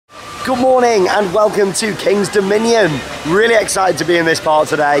Good morning and welcome to King's Dominion. Really excited to be in this park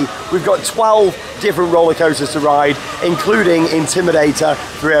today. We've got 12 different roller coasters to ride, including Intimidator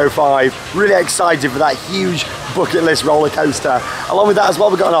 305. Really excited for that huge bucket list roller coaster. Along with that as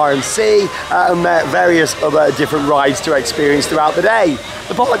well, we've got an RMC and various other different rides to experience throughout the day.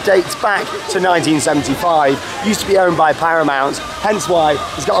 The park dates back to 1975, used to be owned by Paramount, hence why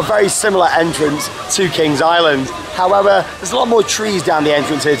it's got a very similar entrance to King's Island. However, there's a lot more trees down the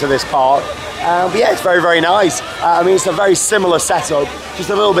entrance here to this park. But yeah, it's very, very nice. I mean, it's a very similar setup, just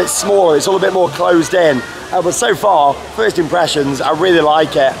a little bit smaller. It's all a bit more closed in. But so far, first impressions, I really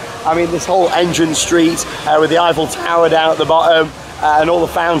like it. I mean, this whole entrance street with the Eiffel Tower down at the bottom and all the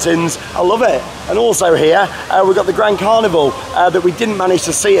fountains, I love it. And also here, we've got the Grand Carnival that we didn't manage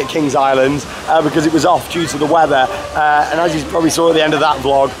to see at King's Island because it was off due to the weather. And as you probably saw at the end of that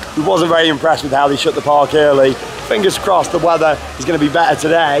vlog, we wasn't very impressed with how they shut the park early. Fingers crossed the weather is going to be better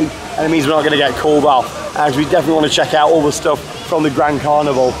today, and it means we're not going to get called off. As we definitely want to check out all the stuff from the Grand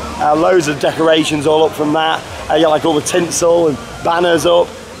Carnival. Loads of decorations all up from that. You got like all the tinsel and banners up.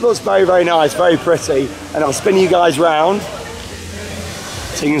 Looks very, very nice, very pretty. And I'll spin you guys round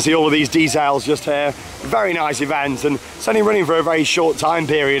so you can see all of these details just here. Very nice event, and it's only running for a very short time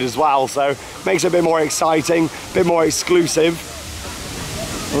period as well, so makes it a bit more exciting, a bit more exclusive.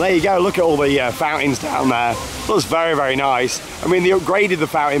 Well, there you go, look at all the fountains down there. Looks very, very nice. I mean, they upgraded the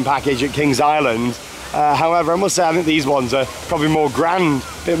fountain package at King's Island. However, I must say, I think these ones are probably more grand,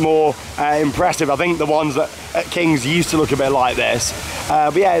 a bit more impressive. I think the ones that at King's used to look a bit like this.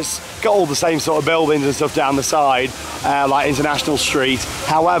 But yeah, it's got all the same sort of buildings and stuff down the side, like International Street.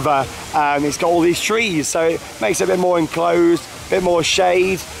 However, it's got all these trees, so it makes it a bit more enclosed, a bit more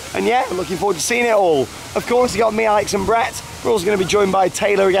shade. And yeah, I'm looking forward to seeing it all. Of course, you got me, Alex and Brett. We're also going to be joined by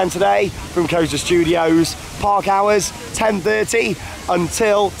Taylor again today from Coaster Studios. Park hours, 10:30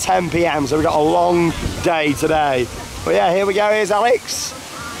 until 10 PM. So we've got a long day today. But yeah, here we go. Here's Alex.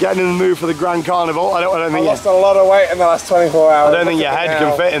 Getting in the mood for the Grand Carnival. I don't think I lost a lot of weight in the last 24 hours. I don't think your head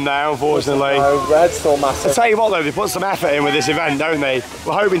can fit in there, unfortunately. No, my head's still massive. I'll tell you what though, they put some effort in with this event, don't they?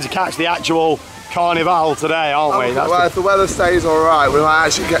 We're hoping to catch the actual Carnival today, aren't we? Well, if the weather stays alright, we might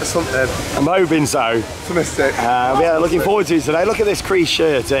actually get something. I'm hoping so. Optimistic. Yeah, looking forward to it today. Look at this crease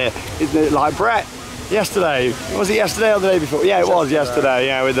shirt here. Isn't it like Brett? Yesterday. Was it yesterday or the day before? Yeah, it was yesterday,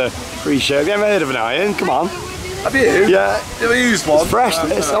 yeah, with the crease shirt. Have you ever heard of an iron? Come on. Have you? Yeah. Have you used one? It's fresh,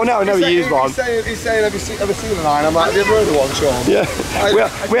 this. Oh no, I never used one. He's saying, have you seen an iron? I'm like, have you ever heard of one, Sean? Yeah. I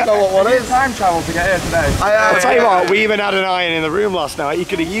don't know what one is. Time travel to get here today. I'll tell you what, we even had an iron in the room last night. You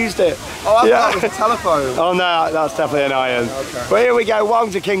could have used it. Oh, I thought it was a telephone. Oh no, that's definitely an iron. Okay. But here we go,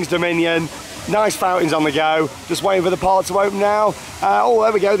 welcome to King's Dominion. Nice fountains on the go. Just waiting for the park to open now. Oh,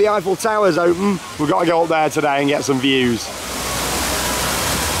 there we go, the Eiffel Tower's open. We've got to go up there today and get some views.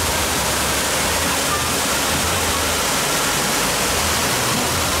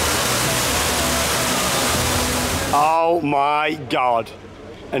 Oh my God.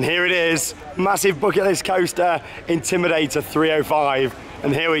 And here it is, massive bucket list coaster, Intimidator 305.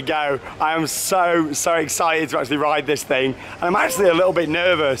 And here we go. I am so excited to actually ride this thing. And I'm actually a little bit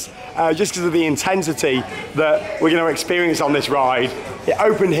nervous just because of the intensity that we're going to experience on this ride. It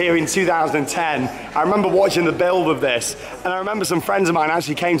opened here in 2010. I remember watching the build of this, and I remember some friends of mine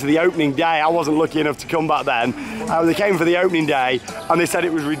actually came to the opening day. I wasn't lucky enough to come back then. They came for the opening day, and they said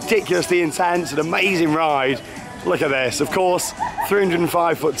it was ridiculously intense, an amazing ride. Look at this, of course,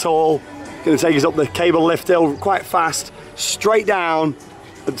 305 foot tall. Going to take us up the cable lift hill quite fast, straight down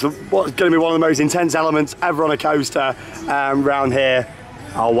to what's going to be one of the most intense elements ever on a coaster around here.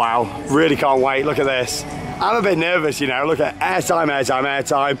 Oh wow, really can't wait, look at this. I'm a bit nervous, you know, look at airtime, airtime,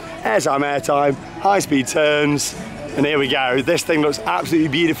 airtime, airtime, airtime, high speed turns, and here we go. This thing looks absolutely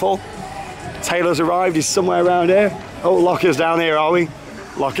beautiful. Taylor's arrived, he's somewhere around here. Oh, lockers down here, are we?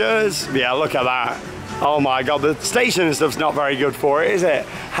 Lockers, yeah, look at that. Oh my God, the station and stuff's not very good for it, is it?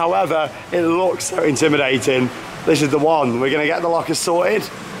 However, it looks so intimidating. This is the one. We're gonna get the lockers sorted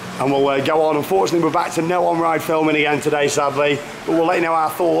and we'll go on. Unfortunately, we're back to no on-ride filming again today, sadly, but we'll let you know our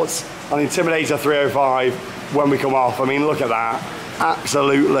thoughts on Intimidator 305 when we come off. I mean, look at that.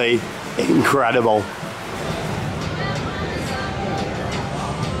 Absolutely incredible.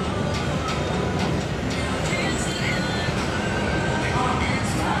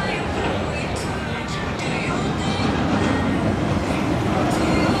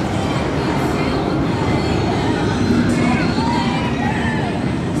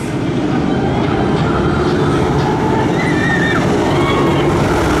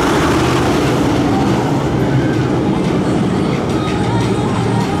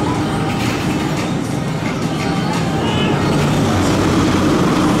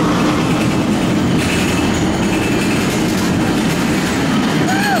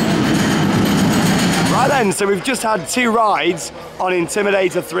 then, so we've just had 2 rides on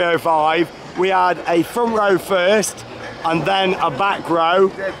Intimidator 305. We had a front row first and then a back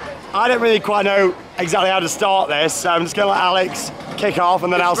row. I don't really quite know exactly how to start this, so I'm just going to let Alex kick off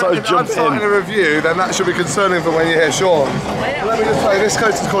and then I'll sort of jump in. If I'm starting a review, then that should be concerning for when you hear Sean. Let me just tell you, this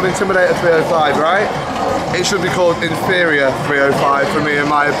coaster is called Intimidator 305, right? It should be called Inferior 305 for me, in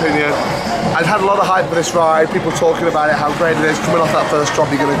my opinion. I'd had a lot of hype for this ride, people talking about it, how great it is. Coming off that first drop,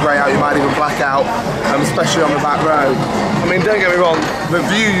 you're going to grey out, you might even black out, especially on the back row. I mean, don't get me wrong, the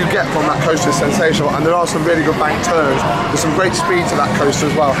view you get from that coaster is sensational, and there are some really good bank turns. There's some great speed to that coaster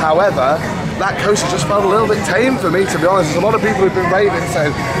as well. However, that coaster just felt a little bit tame for me, to be honest. There's a lot of people who've been raving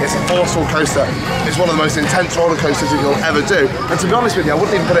saying it's a forceful coaster. It's one of the most intense roller coasters that you'll ever do. And to be honest with you, I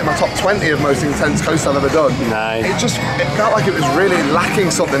wouldn't even put it in my top 20 of most intense coasters I've ever done. No. It felt like it was really lacking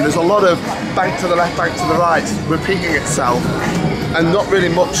something. There's a lot of bank to the left, bank to the right, repeating itself. And not really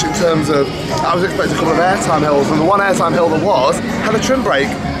much in terms of, I was expecting a couple of airtime hills, and the one airtime hill there was had a trim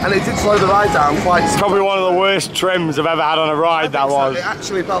brake, and it did slow the ride down quite. It's probably one of the worst trims I've ever had on a ride, that was. It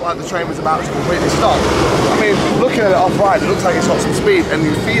actually felt like the train was about to completely stop. I mean, looking at it off ride, it looks like it's got some speed, and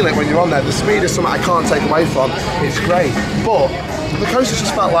you feel it when you're on there. The speed is something I can't take away from. It's great, but the coaster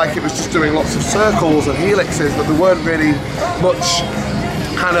just felt like it was just doing lots of circles and helixes, but there weren't really much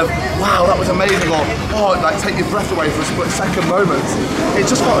kind of, wow, that was amazing, or oh, like take your breath away for a split second moments. It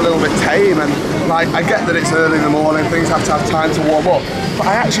just felt a little bit tame, and like I get that it's early in the morning, things have to have time to warm up, but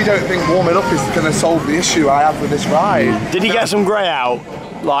I actually don't think warming up is going to solve the issue I have with this ride. Did he get some grey out?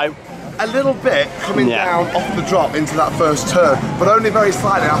 Like a little bit coming down off the drop into that first turn, but only very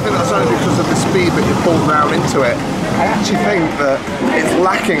slightly. I think that's only because of the speed that you pulled down into it. I actually think that it's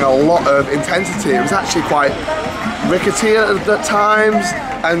lacking a lot of intensity. It was actually quite rickety at times,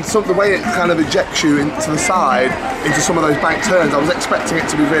 and the way it kind of ejects you into the side into some of those bank turns. I was expecting it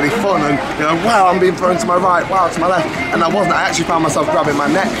to be really fun and, you know, wow, I'm being thrown to my right, wow, to my left, and I wasn't. I actually found myself grabbing my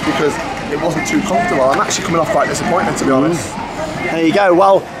neck because it wasn't too comfortable. I'm actually coming off quite disappointed, to be honest. There you go.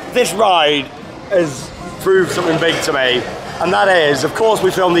 Well, this ride has proved something big to me, and that is, of course,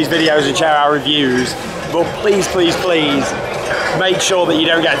 we film these videos and share our reviews, but please, please, please make sure that you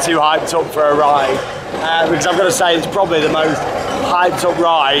don't get too hyped up for a ride, because I've got to say it's probably the most hyped up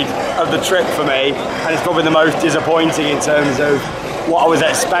ride of the trip for me, and it's probably the most disappointing in terms of what I was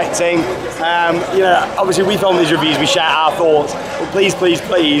expecting. You know, obviously we film these reviews, we share our thoughts, but please, please,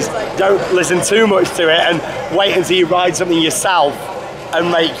 please don't listen too much to it and wait until you ride something yourself and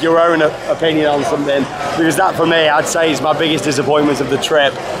make your own opinion on something, because that for me, I'd say, is my biggest disappointment of the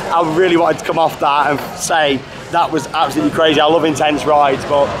trip. I really wanted to come off that and say that was absolutely crazy. I love intense rides,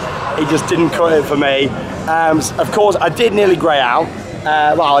 but it just didn't cut it for me. Of course, I did nearly grey out.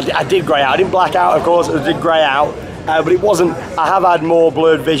 Well, I did grey out. I didn't black out, of course, I did grey out. But it wasn't, I have had more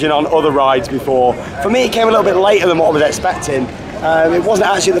blurred vision on other rides before. For me, it came a little bit later than what I was expecting. It wasn't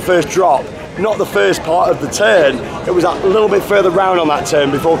actually the first drop, not the first part of the turn. It was a little bit further round on that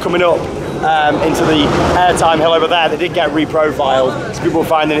turn before coming up into the airtime hill over there. They did get reprofiled, so people were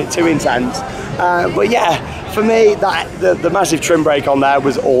finding it too intense. But yeah, for me, the massive trim brake on there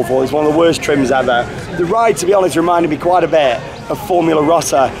was awful. It's one of the worst trims ever. The ride, to be honest, reminded me quite a bit of Formula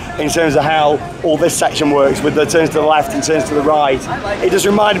Rossa in terms of how all this section works with the turns to the left and turns to the right. It just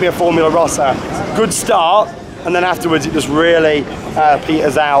reminded me of Formula Rossa. Good start, and then afterwards it just really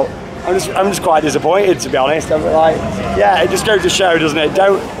peters out. I'm just quite disappointed, to be honest. I'm like, yeah, it just goes to show, doesn't it?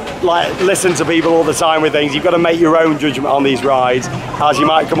 Don't like listen to people all the time with things. You've got to make your own judgment on these rides, as you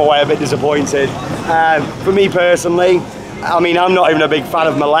might come away a bit disappointed. For me personally, I mean, I'm not even a big fan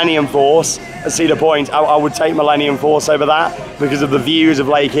of Millennium Force at Cedar Point. I would take Millennium Force over that because of the views of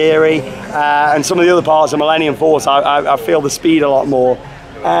Lake Erie and some of the other parts of Millennium Force. I feel the speed a lot more.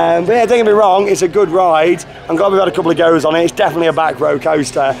 But yeah, don't get me wrong, it's a good ride. I'm glad we've had a couple of goes on it. It's definitely a back row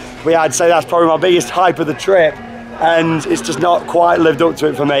coaster. I'd say that's probably my biggest hype of the trip, and it's just not quite lived up to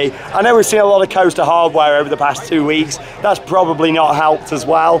it for me. I know we've seen a lot of coaster hardware over the past 2 weeks. That's probably not helped as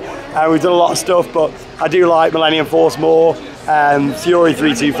well. We've done a lot of stuff, but I do like Millennium Force more. Fury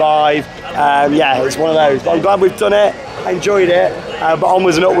 325, yeah, it's one of those. But I'm glad we've done it, I enjoyed it, but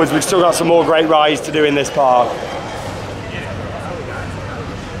onwards and upwards, we've still got some more great rides to do in this park.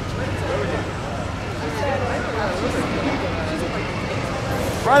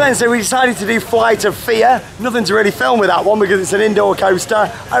 Right then, so we decided to do Flight of Fear. Nothing to really film with that one because it's an indoor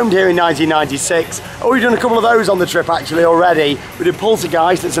coaster, owned here in 1996. Oh, we've done a couple of those on the trip actually already. We did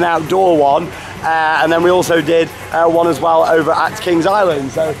Poltergeist, it's an outdoor one. and then we also did one as well over at Kings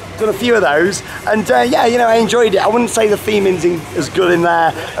Island. So done a few of those, and yeah, you know, I enjoyed it. I wouldn't say the theming's as good in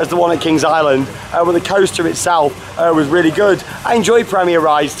there as the one at Kings Island, but the coaster itself was really good. I enjoy Premier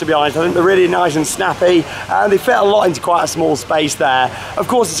rides, to be honest. I think they're really nice and snappy, and they fit a lot into quite a small space there. Of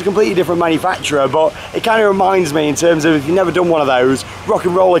course, it's a completely different manufacturer, but it kind of reminds me, in terms of, if you've never done one of those, Rock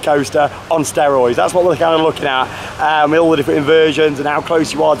and Roller Coaster on steroids. That's what we're kind of looking at, with all the different inversions and how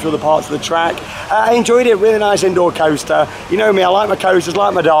close you are to other parts of the track. I enjoyed it. Really nice indoor coaster. You know me, I like my coasters,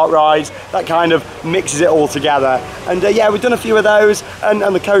 like my dark rides. That kind of mixes it all together. And yeah, we've done a few of those, and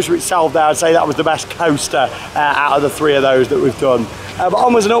the coaster itself there, I'd say that was the best coaster out of the 3 of those that we've done. But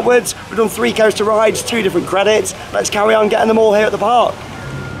onwards and upwards, we've done 3 coaster rides, 2 different credits. Let's carry on getting them all here at the park.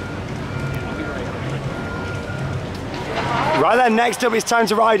 Right then, next up it's time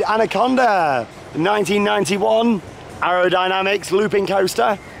to ride Anaconda, the 1991 aerodynamics looping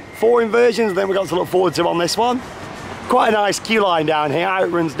coaster. 4 inversions then we've got to look forward to on this one. Quite a nice queue line down here, how it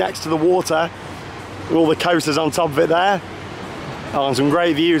runs next to the water, with all the coasters on top of it there. Oh, and some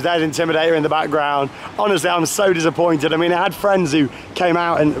great views. There's Intimidator in the background. Honestly, I'm so disappointed. I mean, I had friends who came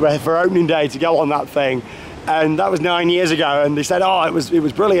out for opening day to go on that thing, and that was 9 years ago, and they said, oh, it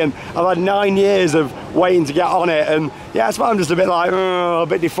was brilliant. I've had 9 years of waiting to get on it, and yeah, that's why I'm just a bit like, a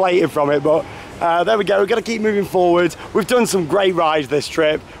bit deflated from it, but there we go. We've got to keep moving forward. We've done some great rides this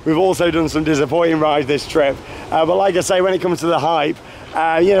trip. We've also done some disappointing rides this trip, but like I say, when it comes to the hype,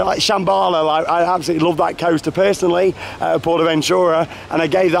 you know, like Shambhala, like, I absolutely love that coaster personally at Portaventura, and I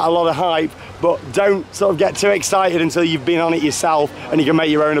gave that a lot of hype, but don't sort of get too excited until you've been on it yourself and you can make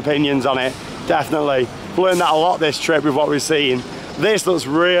your own opinions on it. Definitely. Learned that a lot this trip with what we've seen. This looks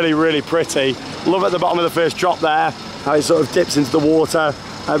really, really pretty. Love at the bottom of the first drop there, how it sort of dips into the water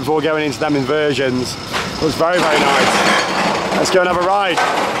before going into them inversions. Looks very, very nice. Let's go and have a ride.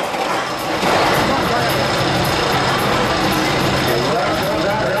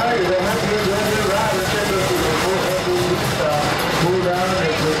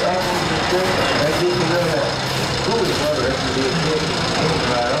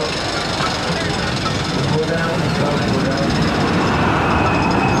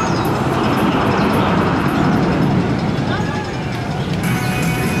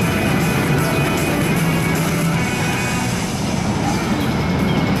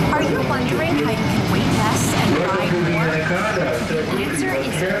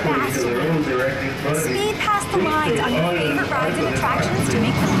 Speed past the lines on your favorite rides and attractions to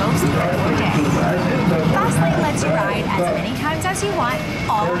make the most of your day. Fastlane lets you ride as many times as you want,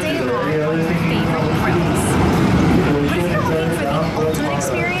 all day long on your favorite routes. But if you're looking for the ultimate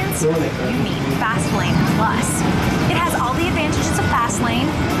experience, you need Fastlane Plus. It has all the advantages of Fastlane,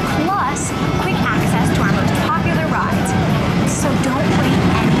 plus quick access to our most popular rides. So don't wait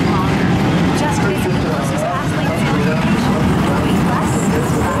any longer. Just visit the closest Fastlane location. Wait less,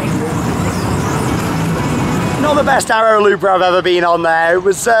 ride more. Not the best arrow looper I've ever been on there. It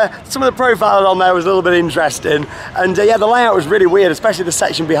was some of the profiling on there was a little bit interesting, and yeah, the layout was really weird, especially the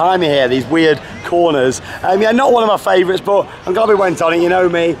section behind me here, these weird corners. Yeah, not one of my favourites, but I'm glad we went on it. You know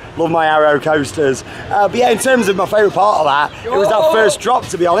me, love my arrow coasters. But yeah, in terms of my favourite part of that, it was that first drop,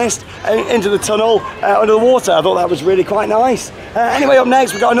 to be honest, into the tunnel under the water. I thought that was really quite nice. Anyway, up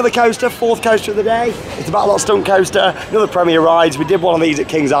next we've got another coaster, 4th coaster of the day. It's the Battle Lot Stunt Coaster, another Premier rides. We did one of these at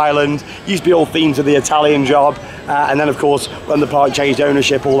Kings Island. Used to be all themed to the Italian job. And then of course, when the park changed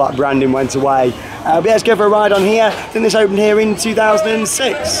ownership, all that branding went away. But yeah, let's go for a ride on here. I think this opened here in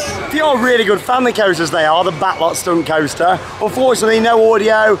 2006. They are really good family coasters, they are, the Battle Lot Stunt Coaster. Unfortunately, no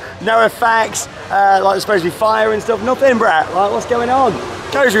audio, no effects, like there's supposed to be fire and stuff, nothing, Brett. Like, what's going on?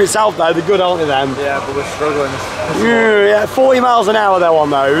 Coaster itself though, they're good, aren't they, them? Yeah, but we're struggling. Yeah, 40 miles an hour though on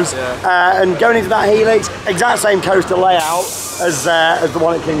those. Yeah. And going into that Helix, exact same coaster layout as the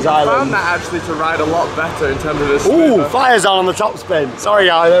one at Kings Island. I found that actually to ride a lot better in terms of this. Ooh, fire's on the top spin. Sorry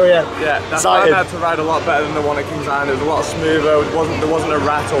guys, there we go. Yeah, I found that to ride a lot better than the one at Kings Island. It was a lot smoother. There wasn't a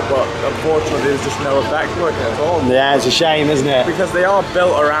rattle, but unfortunately there was just no effect working at all. Yeah, it's a shame, isn't it? Because they are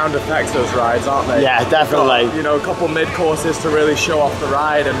built around effects, those rides, aren't they? Yeah, definitely. Got, you know, a couple mid-courses to really show off the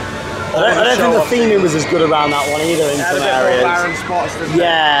ride, and I don't think the theming was as good around that one either in some areas. Barren spots, didn't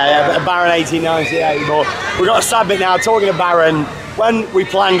yeah, but Barren 1898. But we've got a sad bit now. Talking of Barren, when we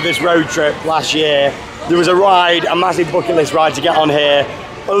planned this road trip last year, there was a ride, a massive bucket list ride to get on here,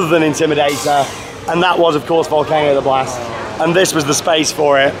 other than Intimidator, and that was, of course, Volcano the Blast. And this was the space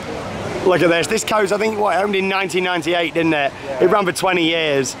for it. Look at this. This coast, I think, what, opened in 1998, didn't it? Yeah. It ran for 20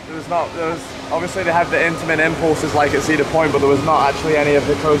 years. There was obviously they have the Intimate Impulses like at Cedar Point, but there was not actually any of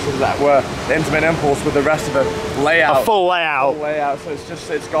the coasters that were the Intimate Impulse with the rest of the layout. A full layout. Full layout,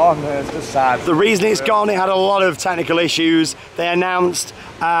 so it's gone, and it's just sad. The reason it's gone, it had a lot of technical issues. They announced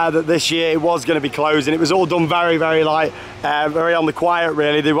that this year it was going to be closing. It was all done very, very very on the quiet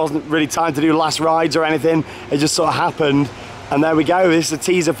really. There wasn't really time to do last rides or anything. It just sort of happened. And there we go, this is a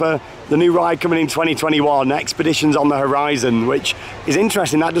teaser for the new ride coming in 2021, Expeditions on the Horizon, which is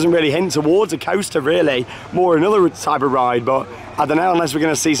interesting. That doesn't really hint towards a coaster really, more another type of ride, but I don't know, unless we're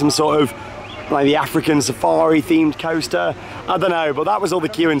gonna see some sort of like the African safari themed coaster, I don't know, but that was all the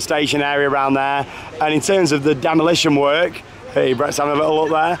queuing station area around there. And in terms of the demolition work, hey, Brett's having a little look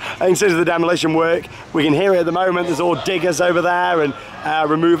there. In terms of the demolition work, we can hear it at the moment. There's all diggers over there and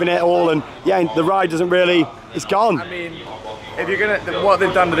removing it all, and yeah, the ride doesn't really, it's gone. I mean, if you're gonna, what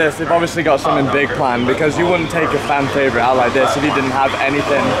they've done to this, they've obviously got something big planned, because you wouldn't take a fan favorite out like this if you didn't have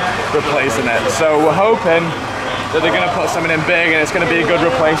anything replacing it. So we're hoping that they're going to put something in big and it's going to be a good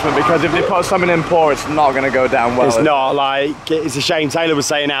replacement, because if they put something in poor, it's not going to go down well. It's not, like, it's a shame. Taylor was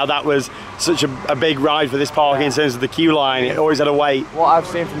saying how that was such a big ride for this park in terms of the queue line. It always had a wait. What I've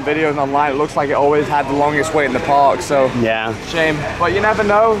seen from videos online, it looks like it always had the longest wait in the park, so yeah, shame. But you never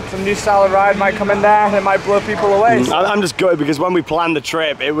know, some new style of ride might come in there and it might blow people away. So. I'm just gutted, because when we planned the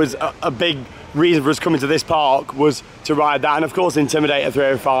trip, it was a big reason for us coming to this park was to ride that, and of course Intimidator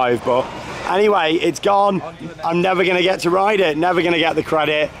 305, but anyway, it's gone. I'm never going to get to ride it, never going to get the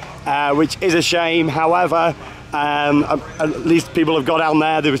credit, which is a shame. However, at least people have got down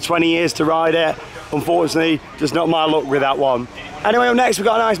there. There was 20 years to ride it. Unfortunately, just not my luck with that one. Anyway, up next we've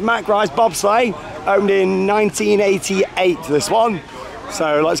got a nice Mack Rise bobsleigh, opened in 1988, this one.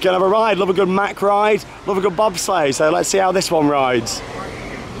 So let's go and have a ride. Love a good Mack ride, love a good bobsleigh, so let's see how this one rides.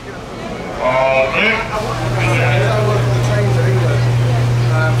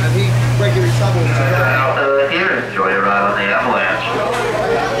 And he regularly travels to here, enjoy your ride on the Avalanche.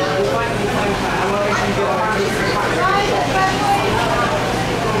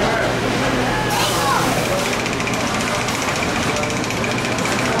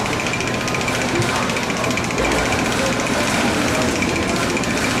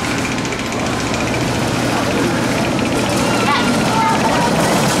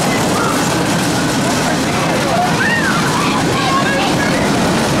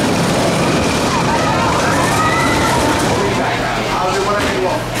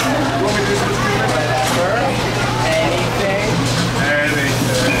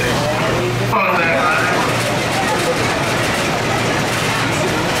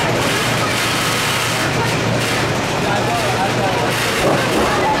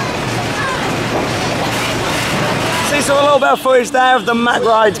 So a little bit of footage there of the Mack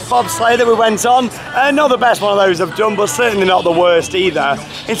Rides bobsleigh that we went on. Not the best one of those I've done, but certainly not the worst either.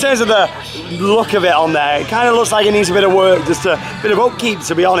 In terms of the look of it on there, it kind of looks like it needs a bit of work, just a bit of upkeep,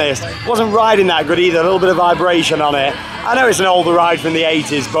 to be honest. Wasn't riding that good either, a little bit of vibration on it. I know it's an older ride from the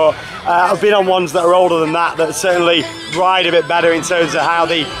 80s, but I've been on ones that are older than that certainly ride a bit better in terms of how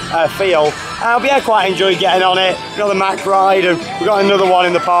they feel. But yeah, quite enjoyed getting on it. We got the Mack ride, and we've got another one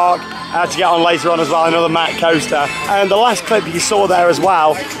in the park to get on later on as well, another Mack coaster. And the last clip you saw there as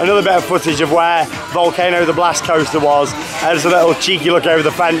well, another bit of footage of where Volcano the Blast coaster was. There's a little cheeky look over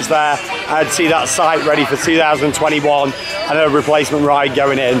the fence there to see that site ready for 2021 and a replacement ride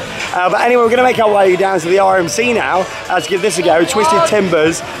going in. But anyway, we're going to make our way down to the RMC now to give this a go. Twisted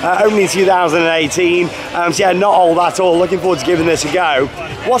Timbers, opening 2018. So yeah, not all that all. Looking forward to giving this a go.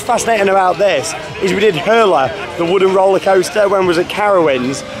 What's fascinating about this is we did Hurler, the wooden roller coaster, when we was at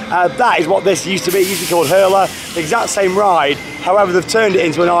Carowinds. That is what this used to be. It used to be called Hurler, the exact same ride. However, they've turned it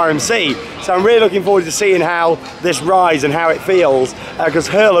into an RMC. So I'm really looking forward to seeing how this rides and how it feels, because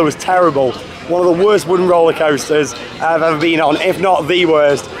Hurler was terrible. One of the worst wooden roller coasters I've ever been on, if not the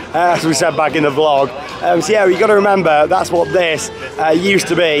worst, as we said back in the vlog. So yeah, you've got to remember, that's what this used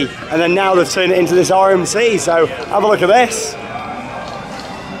to be, and then now they've turned it into this RMC. So have a look at this.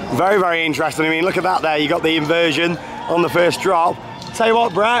 Very, very interesting. I mean, look at that there. You got the inversion on the first drop. Tell you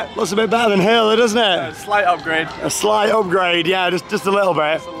what, Brett, looks a bit better than Hurler, doesn't it? Yeah, slight upgrade. A slight upgrade, yeah, just a little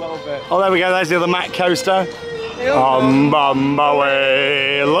bit. Just a little bit. Oh, there we go. There's the other Mack coaster.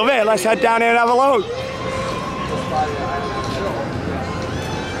 Away. Love it. Let's head down here and have a look.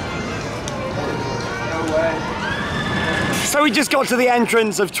 So we just got to the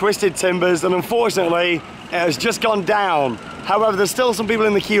entrance of Twisted Timbers, and unfortunately it has just gone down. However, there's still some people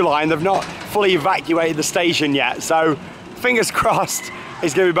in the queue line. They've not fully evacuated the station yet, so fingers crossed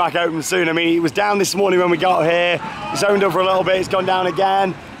it's going to be back open soon. I mean, it was down this morning when we got here. It's opened up for a little bit, it's gone down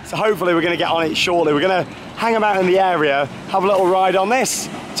again. So hopefully we're going to get on it shortly. We're going to hang about in the area, have a little ride on this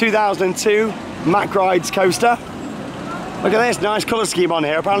 2002 Mack Rides coaster. Look at this, nice colour scheme on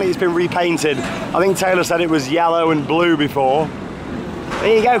here. Apparently it's been repainted. I think Taylor said it was yellow and blue before.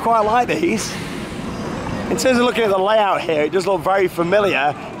 There you go, quite like these. In terms of looking at the layout here, it does look very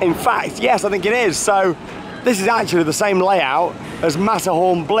familiar. In fact, yes, I think it is. So this is actually the same layout as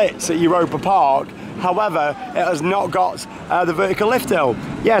Matterhorn Blitz at Europa Park. However, it has not got the vertical lift hill.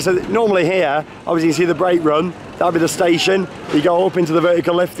 Yeah, so normally here, obviously you see the brake run. That'll be the station. You go up into the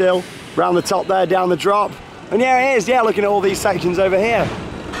vertical lift hill, round the top there, down the drop. And yeah, it is, yeah, looking at all these sections over here.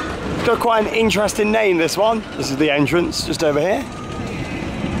 It's got quite an interesting name, this one. This is the entrance, just over here.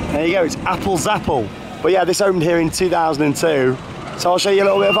 There you go, it's Apple Zapple. But yeah, this opened here in 2002. So I'll show you a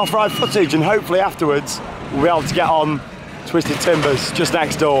little bit of off-ride footage, and hopefully afterwards, we'll be able to get on Twisted Timbers, just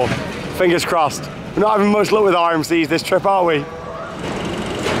next door. Fingers crossed. We're not having much luck with RMCs this trip, are we?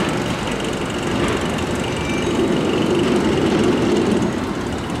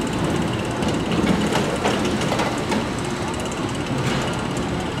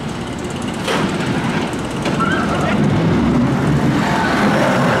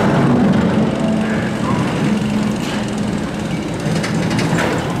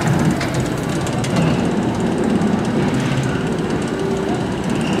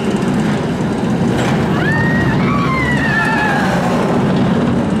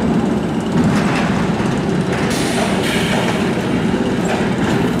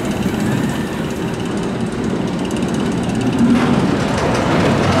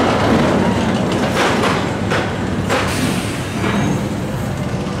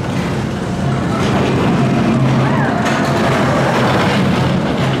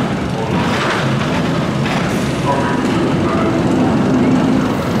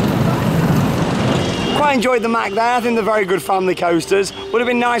 Enjoyed the Mack there. I think they're very good family coasters. Would have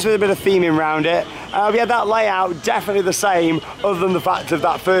been nice with a bit of theming around it. We had that layout definitely the same, other than the fact of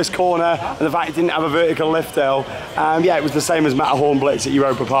that first corner and the fact it didn't have a vertical lift hill. Yeah, it was the same as Matterhorn Blitz at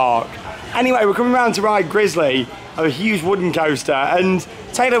Europa Park. Anyway, we're coming around to ride Grizzly, a huge wooden coaster, and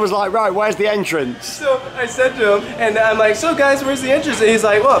Taylor was like, right, where's the entrance? So I said to him, and I'm like, so guys, where's the entrance? And he's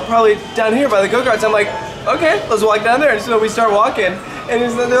like, well, probably down here by the go-karts. I'm like, okay, let's walk down there. And so we start walking, and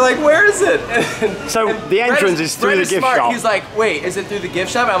they're like, where is it? So the entrance is through the gift shop. He's like, wait, is it through the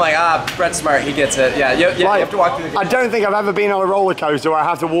gift shop? I'm like, Brett's smart, he gets it. Yeah, you have to walk through the gift shop. I don't think I've ever been on a roller coaster where I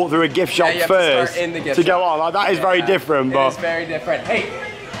have to walk through a gift shop first to go on. Like, that is very different. But it's very different. Hey.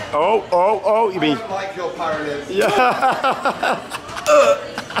 Oh, you mean? I don't like your parallels. Yeah.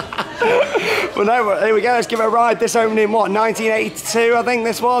 Well, no, here we go, let's give it a ride. This opened in what, 1982, I think,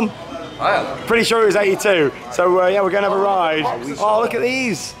 this one? Wow. Pretty sure it was 82. So yeah, we're going to have a ride. Oh, look at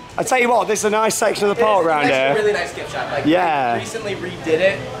these. I tell you what, this is a nice section of the park around here. It's a really nice gift shop. Like, yeah. We recently redid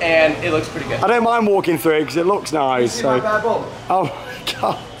it, and it looks pretty good. I don't mind walking through it because it looks nice. See my bad bum? Oh my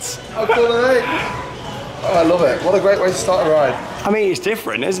God. How cool are they? Oh, I love it. What a great way to start a ride. I mean, it's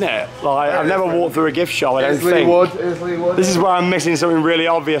different, isn't it? Like, I've never walked through a gift shop, I don't think. Here's Lee Wood. This is where I'm missing something really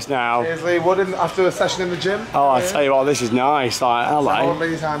obvious now. Here's Lee Wood after a session in the gym. Oh, I tell you what, this is nice. Like, hello.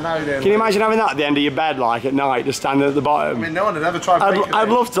 Can you imagine having that at the end of your bed, like at night, just standing at the bottom? I mean, no one had ever tried. I'd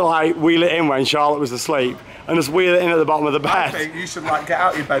love to like wheel it in when Charlotte was asleep, and just wheel it in at the bottom of the bed. I think you should like get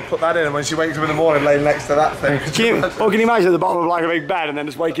out your bed, put that in, and when she wakes up in the morning, lay next to that thing. Can you imagine at the bottom of like a big bed, and then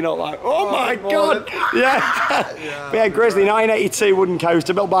just waking up like, oh my God, yeah. Grizzly 982 wooden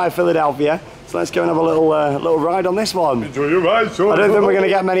coaster built by Philadelphia. So let's go and have a little ride on this one. Enjoy your ride, sure. I don't think we're going to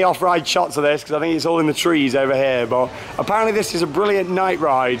get many off-ride shots of this because I think it's all in the trees over here. But apparently this is a brilliant night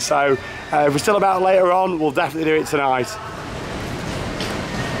ride. So if we're still about later on, we'll definitely do it tonight.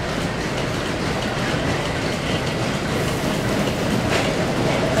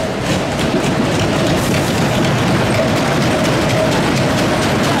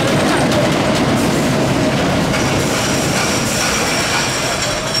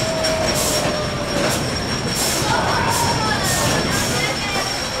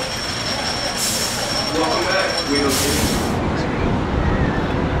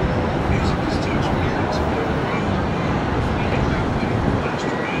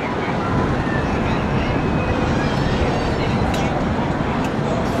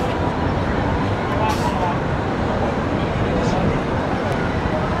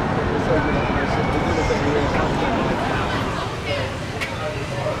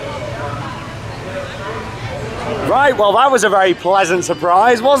 Right, well that was a very pleasant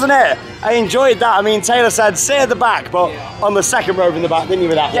surprise, wasn't it? I enjoyed that. I mean, Taylor said sit at the back, but on the second row in the back, didn't you,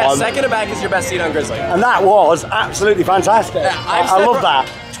 with that one? Yeah, second to back is your best seat on Grizzly. And that was absolutely fantastic. Yeah, I love that.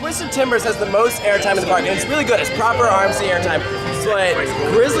 Twisted Timbers has the most airtime in the park, and it's really good. It's proper RMC airtime. But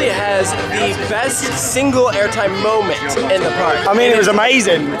Grizzly has the best single airtime moment in the park. I mean, it was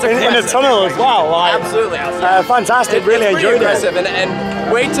amazing. In the tunnel as well. Like, absolutely. Fantastic. Really enjoyed it.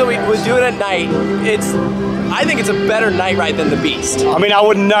 And wait till we do it at night. I think it's a better night ride than the Beast. I mean, I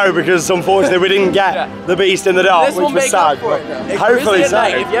wouldn't know because unfortunately we didn't get the Beast in the dark, which was sad. Hopefully so.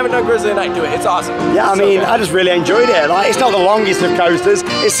 If you haven't done Grizzly at night, do it. It's awesome. Yeah, I mean, I just really enjoyed it. Like, it's not the longest of coasters.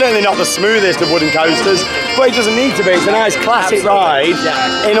 It's certainly not the smoothest of wooden coasters, but it doesn't need to be. It's a nice classic ride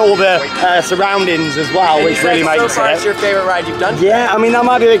in all the surroundings as well, and which really makes it. So far, it's your favorite ride you've done? Yeah, I mean, that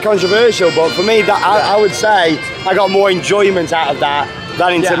might be a bit controversial, but for me, I would say I got more enjoyment out of that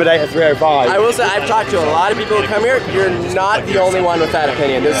than Intimidator 305. I will say, I've talked to a lot of people who come here. You're not the only one with that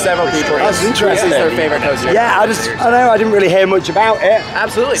opinion. There's several people. That's interesting. This is their favorite coaster. Yeah, I don't know, I didn't really hear much about it.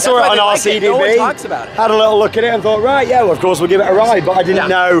 Absolutely. Saw it on RCDB. No one talks about it. Had a little look at it and thought, right, yeah, well, of course we'll give it a ride, but I didn't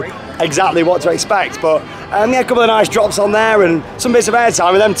know exactly what to expect. But yeah, a couple of nice drops on there and some bits of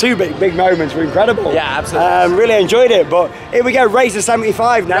airtime, and them two big moments were incredible. Yeah, absolutely. Really enjoyed it. But here we go, Razor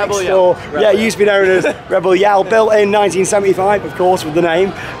 75 next. Rebel Yell. Yeah, it used to be known as Rebel Yell, built in 1975, of course, with the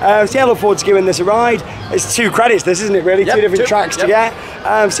name. So yeah, I look forward to giving this a ride. It's 2 credits, this, isn't it, really? Two different tracks to get.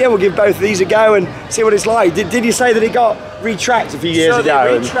 So yeah, we'll give both of these a go and see what it's like. Did you say that it got retracked a few years ago?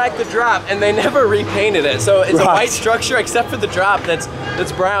 So they retracked the drop and they never repainted it. So it's a white structure except for the drop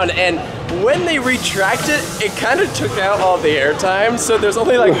that's brown. And when they retract it, it kind of took out all the airtime. So there's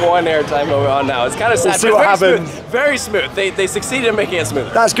only like one airtime going on now. It's kind of sad. We'll see what happens. Very smooth. They succeeded in making it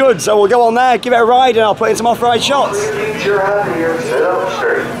smooth. That's good. So we'll go on there, give it a ride, and I'll put in some off-ride shots. Keep your hand here, sit up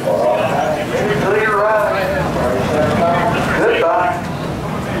straight. Until you're right. Goodbye.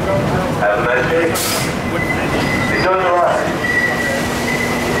 Have a nice day. Be done the ride.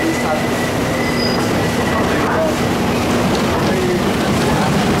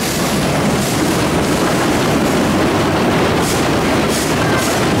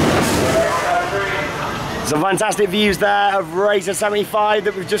 Some fantastic views there of Razor 75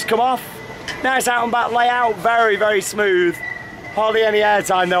 that we've just come off. Nice out and back layout, very smooth. Hardly any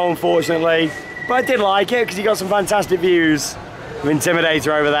airtime though, unfortunately. But I did like it because you got some fantastic views of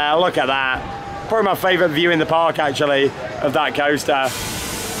Intimidator over there. Look at that. Probably my favourite view in the park actually of that coaster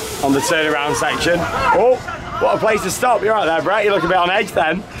on the turnaround section. Oh, what a place to stop. You're right there, Brett. You look a bit on edge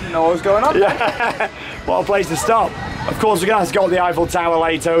then. Didn't know what was going on. Yeah. What a place to stop. Of course, we're going to have to go up the Eiffel Tower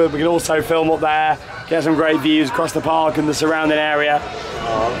later. We can also film up there, get some great views across the park and the surrounding area.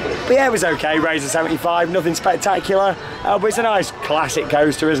 But yeah, it was okay, Razor 75, nothing spectacular, but it's a nice classic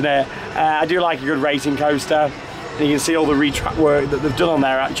coaster, isn't it? I do like a good racing coaster. And you can see all the retrack work that they've done on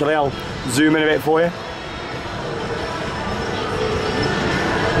there actually. I'll zoom in a bit for you.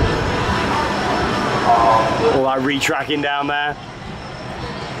 All that retracking down there.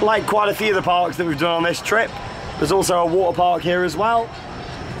 Like quite a few of the parks that we've done on this trip. There's also a water park here as well.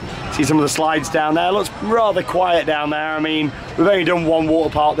 See some of the slides down there. Looks rather quiet down there. I mean, we've only done one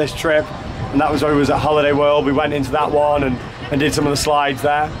water park this trip, and that was when we was at Holiday World. We went into that one and did some of the slides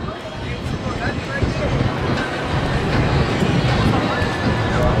there.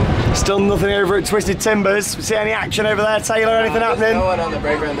 Still nothing over at Twisted Timbers. See any action over there, Taylor? Anything happening? No one on the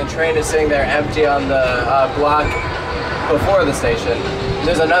break ground. The train is sitting there empty on the block before the station.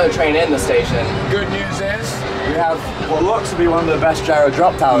 There's another train in the station. Good news is we have what looks to be one of the best gyro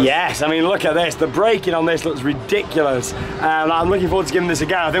drop towers. Yes, I mean look at this. The braking on this looks ridiculous. I'm looking forward to giving this a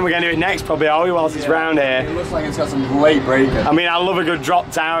go. I think we're going to do it next probably, are we, whilst it's round here. It looks like it's got some great braking. I mean, I love a good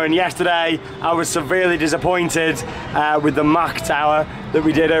drop tower, and yesterday I was severely disappointed with the Mach Tower that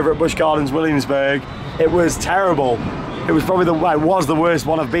we did over at Busch Gardens, Williamsburg. It was terrible. It was probably the worst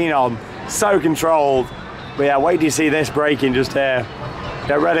one I've been on. So controlled. But yeah, wait till you see this braking just here.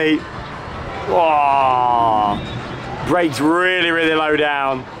 Get ready. Oh, brakes really low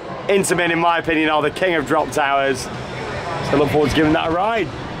down. Intamin, in my opinion, are the king of drop towers. So I look forward to giving that a ride.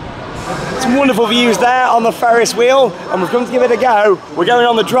 Some wonderful views there on the Ferris wheel, and we've come to give it a go. We're going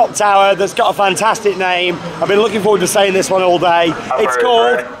on the drop tower that's got a fantastic name. I've been looking forward to saying this one all day. It's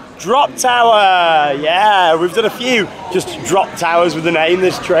called Drop Tower. Yeah, we've done a few just drop towers with the name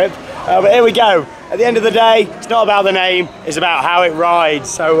this trip. But here we go. At the end of the day, it's not about the name, it's about how it rides.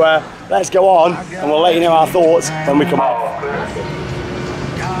 So let's go on, and we'll let you know our thoughts when we come off.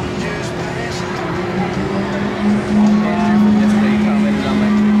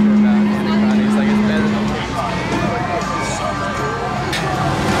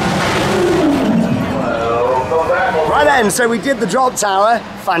 Right then, so we did the drop tower.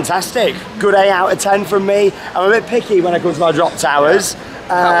 Fantastic. Good 8 out of 10 from me. I'm a bit picky when I come to my drop towers.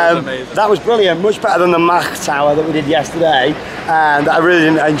 That was amazing. That was brilliant, much better than the Mach Tower that we did yesterday, and I really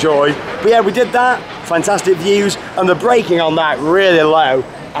didn't enjoy. But yeah, we did that, fantastic views, and the braking on that really low,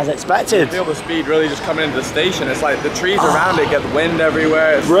 as expected. Feel the speed really just coming into the station. It's like the trees around it get the wind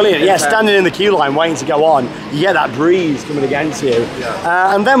everywhere. It's brilliant. Yeah, intense. standing in the queue line waiting to go on, you get that breeze coming against you.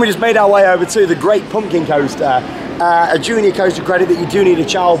 And then we just made our way over to the Great Pumpkin Coaster, a junior coaster credit that you do need a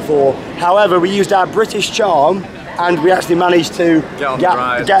child for. However, we used our British charm and we actually managed to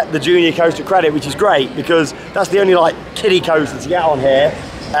get the junior coaster credit, which is great because that's the only like kiddie coaster to get on here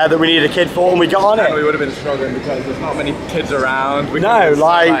that we needed a kid for, and we got on it. We would have been struggling because there's not many kids around.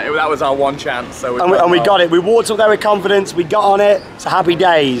 That was our one chance. So we got it. We walked up there with confidence. We got on it. It's happy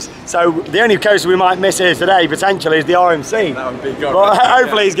days. So the only coaster we might miss here today potentially is the RMC. That would be good. But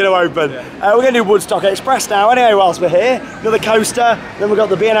hopefully it's going to open. We're going to do Woodstock Express now. Anyway, whilst we're here, another coaster. Then we've got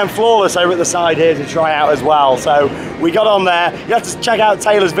the B&M Flawless over at the side here to try out as well. So we got on there. You have to check out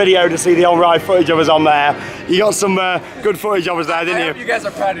Taylor's video to see the on-ride footage of us on there. You got some good footage of us there, didn't you? You guys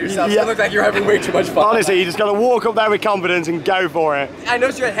are proud of yourself. Yeah. You look like you're having way too much fun. Honestly, you just got to walk up there with confidence and go for it. I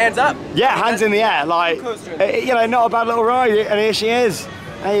noticed you had hands up. Yeah, hands in the air, like, you know, not a bad little ride, and here she is.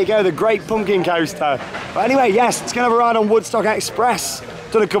 There you go, the Great Pumpkin Coaster. But anyway, yes, it's going to have a ride on Woodstock Express.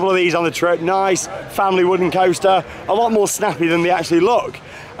 Done a couple of these on the trip. Nice family wooden coaster, a lot more snappy than they actually look.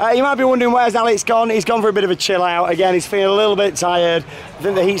 You might be wondering where's Alex gone. He's gone for a bit of a chill out. Again, he's feeling a little bit tired. I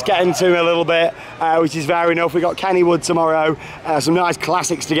think the heat's getting to him a little bit, which is fair enough. We've got Kennywood tomorrow, some nice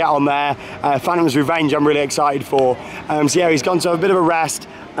classics to get on there. Phantom's Revenge I'm really excited for. So yeah, he's gone to have a bit of a rest,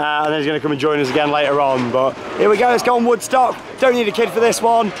 and then he's going to come and join us again later on. But here we go, let's go on Woodstock. Don't need a kid for this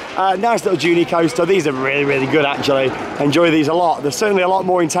one. Nice little junior coaster. These are really, really good actually. I enjoy these a lot. They're certainly a lot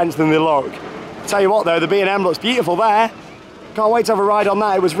more intense than they look. Tell you what though, the B&M looks beautiful there. Can't wait to have a ride on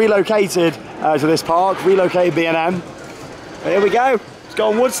that. It was relocated to this park, relocated B&M. But here we go, let's go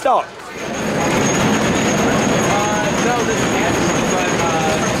on Woodstock.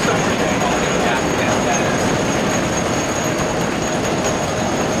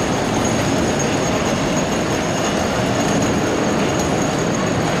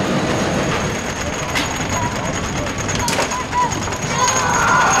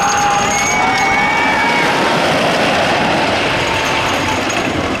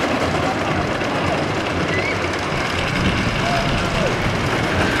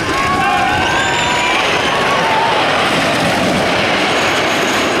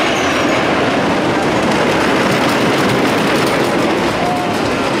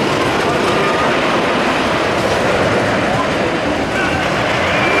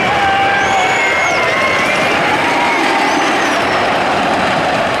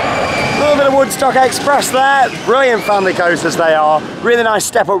 Woodstock Express there, brilliant family coasters they are. Really nice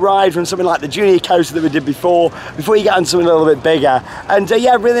step up ride from something like the junior coaster that we did before you get on something a little bit bigger. And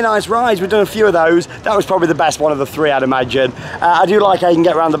yeah, really nice rides. We've done a few of those. That was probably the best one of the three, I'd imagine. I do like how you can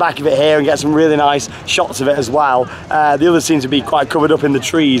get around the back of it here and get some really nice shots of it as well. The others seem to be quite covered up in the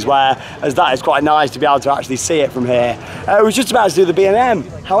trees, whereas that is quite nice to be able to actually see it from here. We was just about to do the B&M.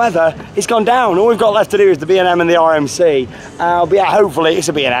 However, it's gone down. All we've got left to do is the B&M and the RMC. But yeah, hopefully, it's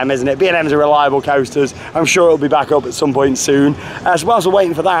a B&M, isn't it? B&M's are reliable coasters. I'm sure it'll be back up at some point soon. So whilst we're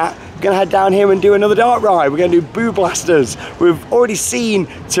waiting for that, we're going to head down here and do another dark ride. We're going to do Boo Blasters. We've already seen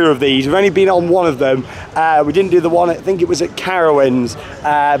two of these. We've only been on one of them. We didn't do the one, I think it was at Carowinds,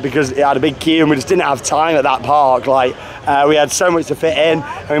 because it had a big queue and we just didn't have time at that park. Like, we had so much to fit in,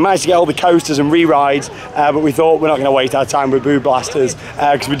 and we managed to get all the coasters and re-rides, but we thought we're not going to waste our time with Boo Blasters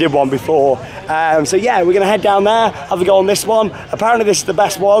because we did one before. So yeah, we're going to head down there, have a go on this one. Apparently this is the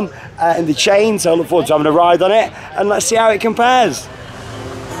best one in the chain, so I look forward to having a ride on it, and let's see how it compares.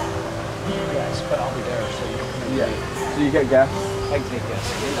 So you get gas? I can take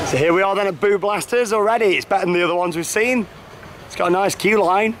gas. So here we are then at Boo Blasters already. It's better than the other ones we've seen. It's got a nice queue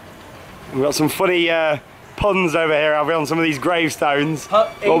line. We've got some funny puns over here, have we, on some of these gravestones.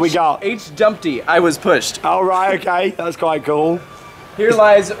 What we got? H. Dumpty, I was pushed. Oh right, okay, that's quite cool. Here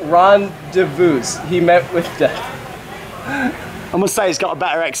lies Rendezvous. He met with death. I must say it's got a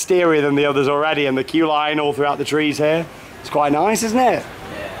better exterior than the others already, and the queue line all throughout the trees here. It's quite nice, isn't it?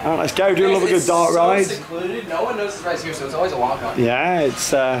 Yeah. All right, let's go do a little good dark ride. It's so secluded. No one knows it's right here, so it's always a walk on. Yeah,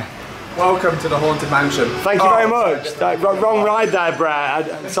 it's. Welcome to the Haunted Mansion. Thank you very much. Wrong ride there,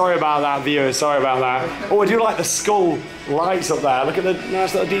 Brett. Sorry about that, viewers. Sorry about that. Oh, I do like the skull lights up there. Look at the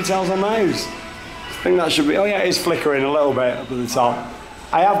nice little details on those. I think that should be. Oh yeah, it is flickering a little bit up at the top.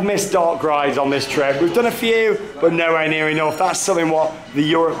 I have missed dark rides on this trip. We've done a few, but nowhere near enough. That's something what the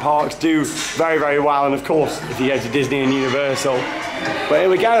Europe parks do very, very well. And of course, if you go to Disney and Universal. But here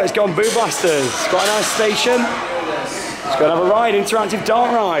we go, let's go on Boo Blasters. Quite a nice station. Let's go and have a ride, interactive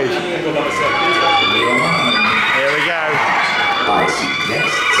dart ride. Here we go. I see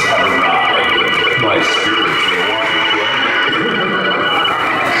guests have arrived. My spirits will want to play.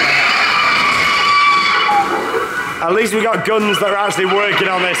 At least we got guns that are actually working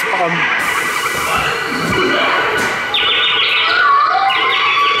on this one.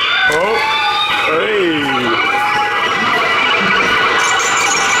 Oh, hey.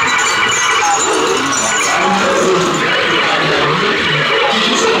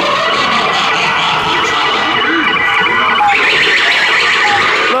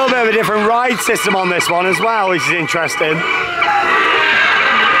 A little bit of a different ride system on this one as well, which is interesting.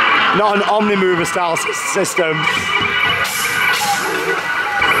 Not an omni-mover style system.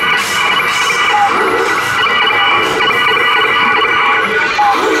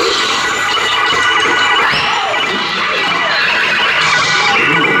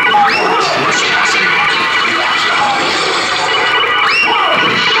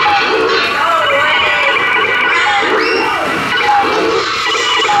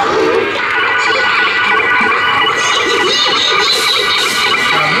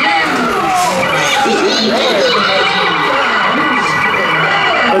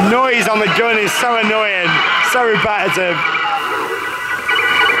 The noise on the gun is so annoying, so repetitive.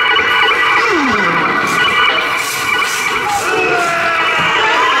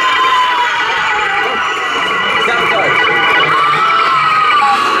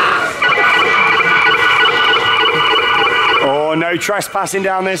 Oh, no trespassing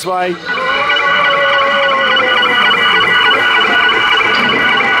down this way.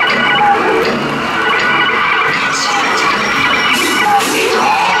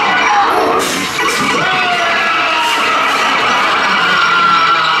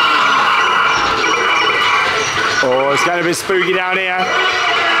 Oh, it's getting a bit spooky down here.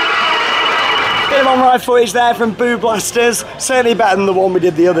 Bit of on-ride footage there from Boo Blasters. Certainly better than the one we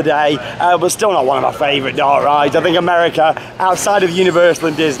did the other day, but still not one of my favourite dart rides. I think America, outside of Universal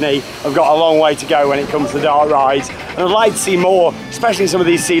and Disney, have got a long way to go when it comes to dart rides. And I'd like to see more, especially in some of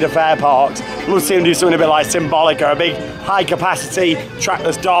these Cedar Fair parks. I'd love to see them do something a bit like Symbolic or a big high-capacity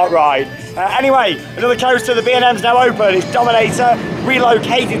trackless dart ride. Anyway, another coaster, the B&M's now open. It's Dominator,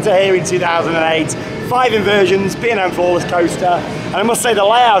 relocated to here in 2008. 5 inversions, B&M Flawless coaster, and I must say the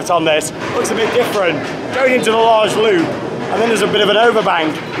layout on this looks a bit different. Going into the large loop, and then there's a bit of an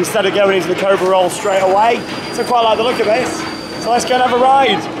overbank instead of going into the Cobra Roll straight away. So I quite like the look of this. So let's go and have a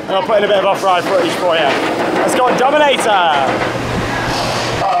ride, and I'll put in a bit of off-ride footage for you. Let's go on Dominator!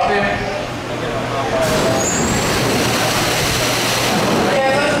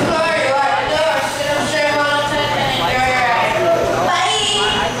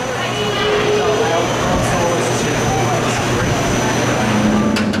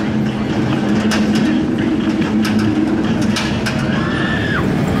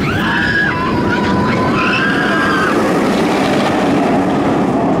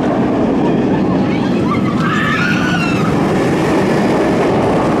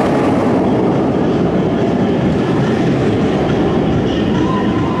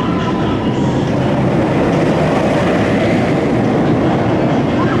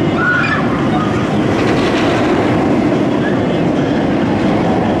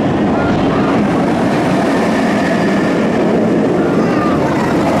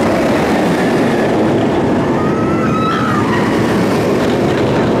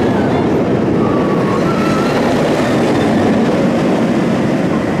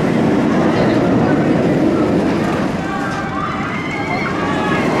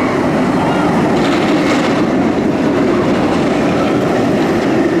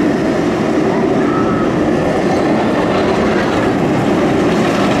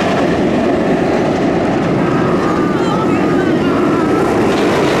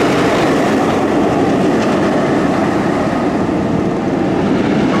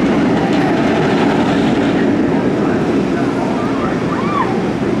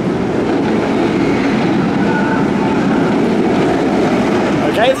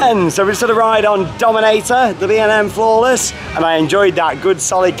 So we just had a ride on Dominator, the B&M Flawless, and I enjoyed that good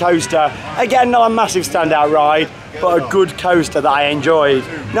solid coaster. Again, not a massive standout ride, but a good coaster that I enjoyed.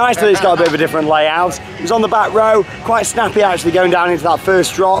 Nice that it's got a bit of a different layout. It was on the back row, quite snappy actually going down into that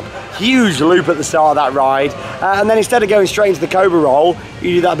first drop. Huge loop at the start of that ride. And then instead of going straight into the Cobra Roll,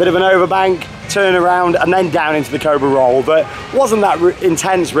 you do that bit of an overbank, turn around and then down into the Cobra Roll, but wasn't that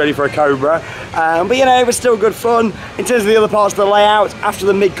intense really for a Cobra. But you know, it was still good fun. In terms of the other parts of the layout, after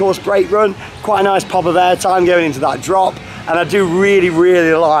the mid-course brake run, quite a nice pop of air time going into that drop. and I do really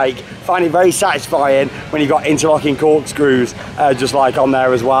find it very satisfying when you've got interlocking corkscrews just like on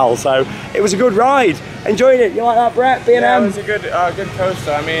there as well. So it was a good ride. Enjoyed it. You like that, Brett? B&M? Yeah, it was a good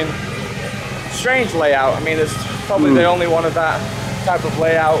coaster. I mean, strange layout. I mean, it's probably the only one of that type of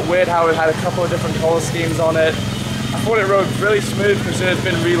layout. Weird how it had a couple of different color schemes on it. I thought it rode really smooth because it had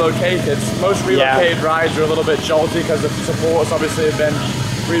been relocated. Most relocated rides are a little bit jolty because the supports obviously have been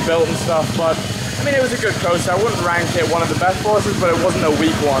rebuilt and stuff, but I mean, it was a good coaster. I wouldn't rank it one of the best coasters, but it wasn't a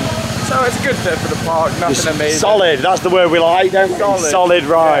weak one. So it's a good fit for the park, nothing amazing. Solid, that's the word we like, don't we? Solid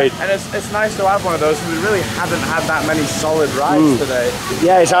ride. Yeah. And it's nice to have one of those, because we really haven't had that many solid rides today.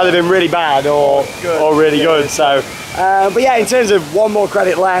 Yeah, it's either been really bad or really good. So, but yeah, in terms of one more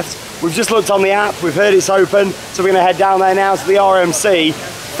credit left, we've just looked on the app, we've heard it's open, so we're going to head down there now to the RMC.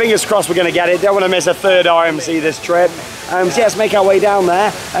 Fingers crossed we're going to get it. Don't want to miss a third RMC this trip. So yeah, let's make our way down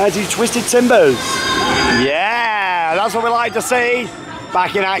there to Twisted Timbers. Yeah, that's what we like to see.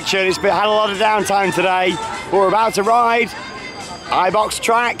 Back in action. It's had a lot of downtime today. But we're about to ride iBox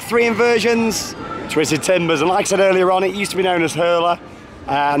track, 3 inversions, Twisted Timbers. And like I said earlier on, it used to be known as Hurler,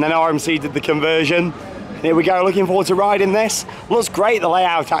 and then RMC did the conversion. Here we go, looking forward to riding this. Looks great, the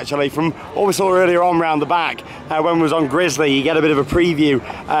layout actually, from what we saw earlier on round the back. When we was on Grizzly, you get a bit of a preview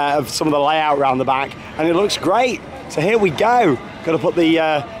of some of the layout round the back, and it looks great. So here we go. Got to put the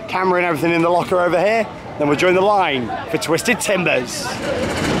camera and everything in the locker over here. Then we'll join the line for Twisted Timbers.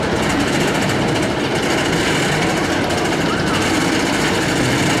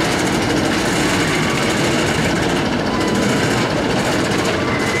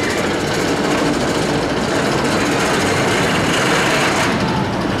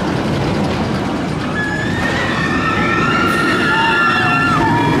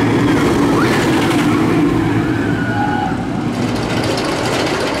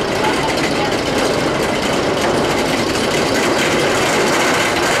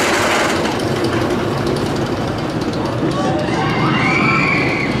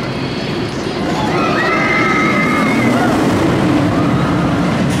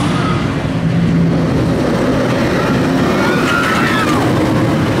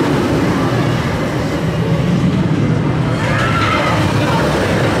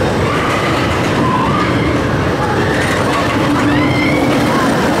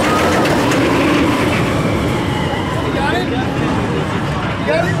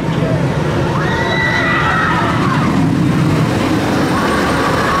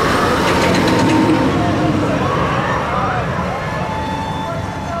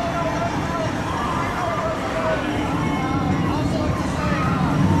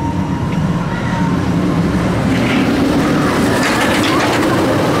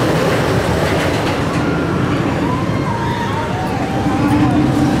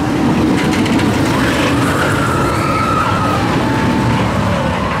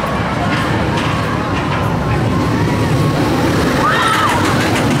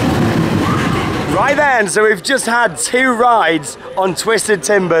 So we've just had 2 rides on Twisted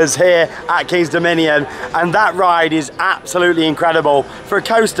Timbers here at King's Dominion, and that ride is absolutely incredible. For a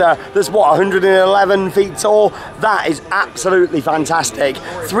coaster that's what, 111 feet tall, that is absolutely fantastic.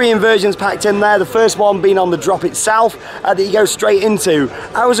 3 inversions packed in there, the first one being on the drop itself that you go straight into.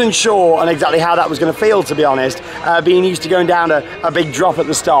 I was unsure on exactly how that was going to feel, to be honest, being used to going down a big drop at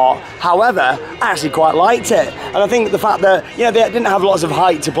the start. However, I actually quite liked it, and I think the fact that, you know, they didn't have lots of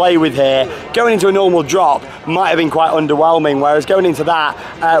height to play with here, going into a normal drop might have been quite underwhelming, whereas going into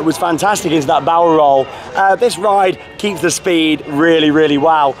that was fantastic, into that barrel roll. This ride keeps the speed really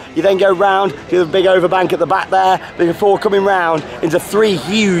well. You then go round to the big overbank at the back there before coming round into 3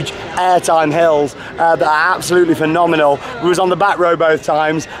 huge airtime hills that are absolutely phenomenal. We was on the back row both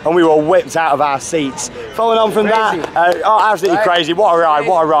times and we were whipped out of our seats. Following on from that, oh, absolutely crazy. What a ride,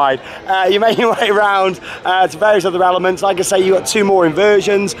 what a ride. You make your way around to various other elements. Like I say, you got 2 more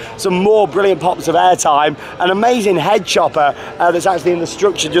inversions, some more brilliant pops of airtime, an amazing head chopper that's actually in the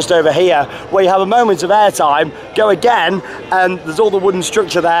structure just over here, where you have a moment of airtime, go again, and there's all the wooden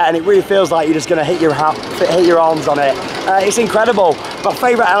structure there, and it really feels like you're just going to hit your arms on it. It's incredible. My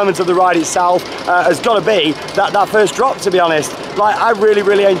favourite element of the ride itself has got to be that first drop, to be honest. Like, I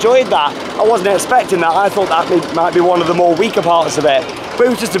really enjoyed that. I wasn't expecting that. I thought that might be one of the more weaker parts of it, but it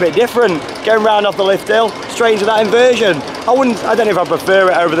was just a bit different. Going round off the lift hill, straight into that inversion. I don't know if I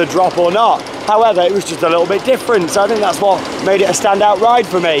prefer it over the drop or not. However, it was just a little bit different, so I think that's what made it a standout ride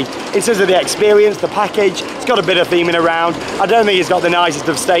for me. In terms of the experience, the package, it's got a bit of theming around. I don't think it's got the nicest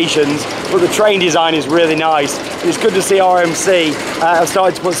of stations, but the train design is really nice. And it's good to see RMC have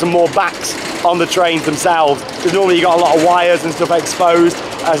started to put some more backs on the trains themselves, because normally you got a lot of wires and stuff exposed,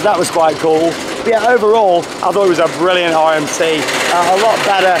 so that was quite cool. But yeah, overall, I thought it was a brilliant RMC. A lot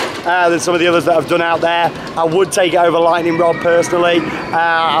better than some of the others that I've done out there. I would take it over Lightning Rod personally.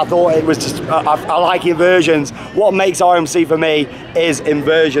 I thought it was just, I like inversions. What makes RMC for me is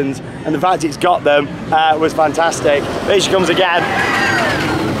inversions, and the fact it's got them was fantastic. Here she comes again.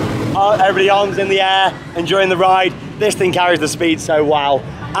 Everybody arms in the air, enjoying the ride. This thing carries the speed so well.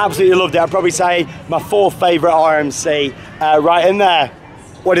 Absolutely loved it. I'd probably say my 4th favourite RMC right in there.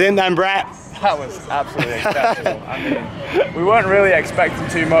 What do you think then, Brett? That was absolutely exceptional. I mean, we weren't really expecting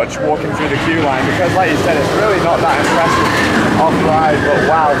too much walking through the queue line because, like you said, it's really not that impressive off-ride, but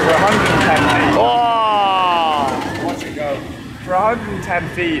wow, for 110 feet. Oh! Watch it go. For 110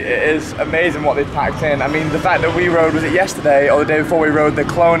 feet, it is amazing what they've packed in. I mean, the fact that we rode, was it yesterday or the day before, we rode the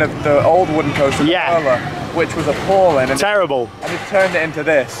clone of the old wooden coaster, which was appalling. And terrible. And they've turned it into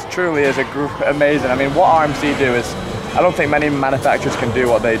this. Truly is a group amazing. I mean, what RMC do is, I don't think many manufacturers can do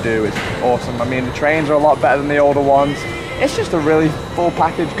what they do. It's awesome. I mean, the trains are a lot better than the older ones. It's just a really full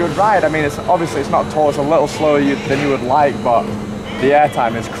package, good ride. I mean, it's obviously it's not tall, it's a little slower than you would like, but the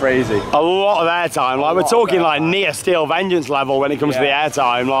airtime is crazy. A lot of airtime. Like, we're talking like near Steel Vengeance level when it comes to the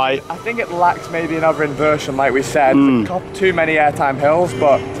airtime. Like, I think it lacks maybe another inversion, like we said. Too many airtime hills,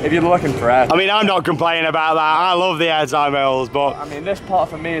 but if you're looking for airtime, I mean, I'm not complaining about that. I love the airtime hills, but I mean, this part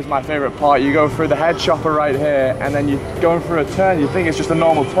for me is my favourite part. You go through the head shopper right here, and then you're going through a turn. You think it's just a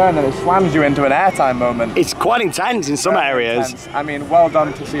normal turn, and it slams you into an airtime moment. It's quite intense in some areas. Intense. I mean, well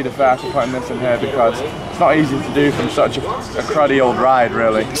done to Cedar Fair for putting this in here, because it's not easy to do from such a cruddy old ride,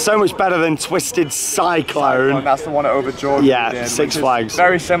 really. So much better than Twisted Cyclone. That's the one at Over Georgia. Yeah, did, Six Flags.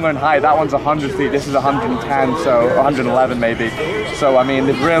 Very similar in height. That one's 100 feet. This is 110, so 111 maybe. So I mean,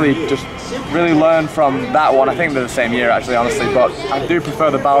 they've really learned from that one. I think they're the same year actually, honestly. But I do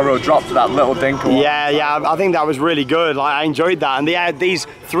prefer the Bow Road drop to that little dinker one. Yeah, I think that was really good. Like, I enjoyed that, and these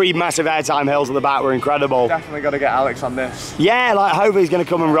 3 massive airtime hills at the back were incredible. Definitely got to get Alex on this. Yeah, like, hopefully he's going to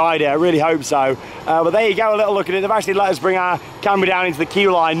come and ride it. I really hope so. But there you go, a little look at it. They've actually let us bring our camera down into the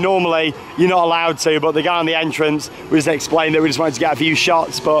queue line. Normally you're not allowed to, but the guy on the entrance, we just explained that we just wanted to get a few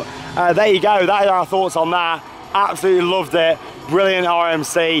shots. But there you go, that are our thoughts on that. Absolutely loved it. Brilliant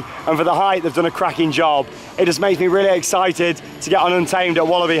RMC, and for the height they've done a cracking job. It just makes me really excited to get on Untamed at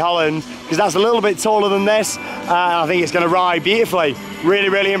Wallaby Holland, because that's a little bit taller than this, and I think it's going to ride beautifully.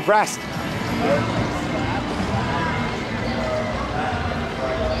 Really impressed.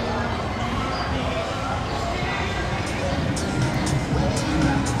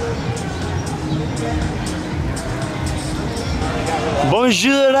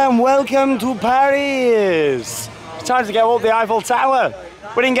 Bonjour and welcome to Paris. It's time to go up the Eiffel Tower.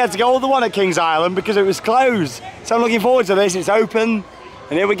 We didn't get to go up the one at Kings Island because it was closed. So I'm looking forward to this. It's open,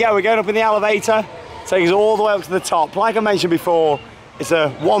 and here we go. We're going up in the elevator. Taking us all the way up to the top. Like I mentioned before, it's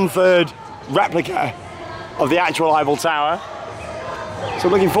a 1/3 replica of the actual Eiffel Tower. So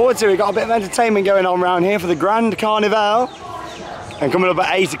I'm looking forward to it. We've got a bit of entertainment going on around here for the Grand Carnival. And coming up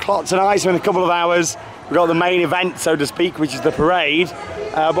at 8 o'clock tonight, so in a couple of hours, we've got the main event, so to speak, which is the parade.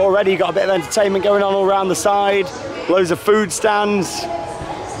 But already you've got a bit of entertainment going on all around the side. Loads of food stands.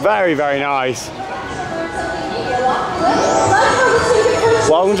 Very nice.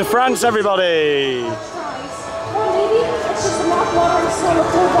 Welcome to France, everybody.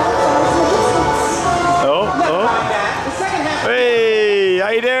 Oh. Hey, how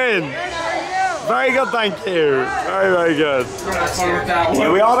you doing? Very good, thank you. Very good.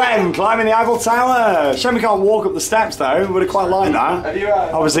 Here we are then, climbing the Eiffel Tower. Shame we can't walk up the steps though, would have quite liked that.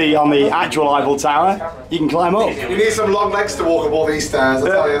 Obviously on the actual Eiffel Tower, you can climb up. You need some long legs to walk up all these stairs, I'll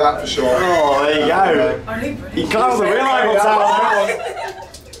tell you that for sure. Oh, there you go. You can climb up the real Eiffel Tower.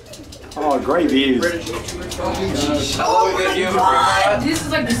 Oh, great views. This is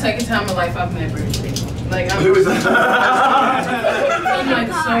like the second time in my life I've met British people. Like, Who was that? I'm like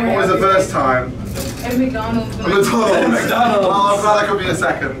so What was the first time? At McDonald's. McDonald's. Oh, I'm glad I could be a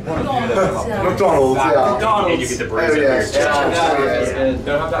second. McDonald's, yeah. McDonald's. You get the burrito.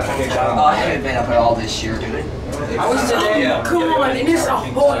 I haven't been up at all this year, dude. I was today. Come on, and it's a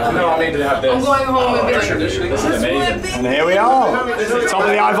whole. No, I need to have this. I'm going home and be like, This is amazing. And here we are, top of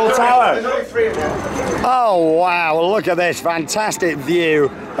the Eiffel Tower. Oh wow, well, look at this fantastic view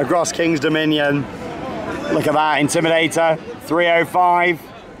across King's Dominion. Look at that, Intimidator 305.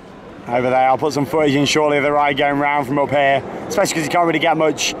 Over there, I'll put some footage in shortly of the ride going round from up here, especially because you can't really get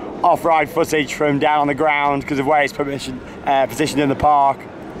much off-ride footage from down on the ground because of where it's positioned in the park.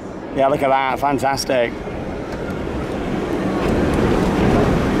 Yeah, look at that, fantastic.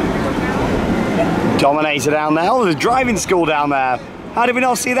 Dominator down there. Oh, there's a driving school down there. How did we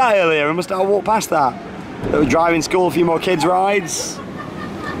not see that earlier? We must have walked past that. Little driving school, a few more kids' rides.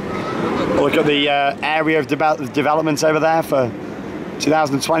 Look at the area of development over there for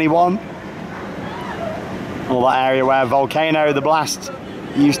 2021. All that area where Volcano, the Blast,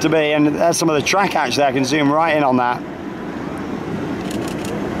 used to be. And there's some of the track actually, I can zoom right in on that.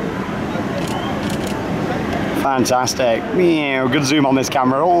 Fantastic. Meow. Good zoom on this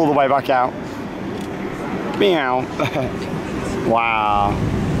camera all the way back out. Meow. Wow.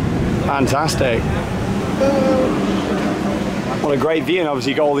 Fantastic. What a great view, and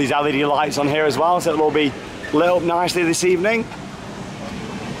obviously you've got all these LED lights on here as well, so it'll all be lit up nicely this evening.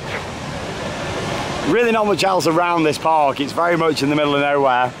 Really not much else around this park. It's very much in the middle of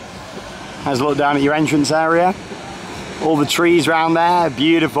nowhere. As a look down at your entrance area. All the trees around there,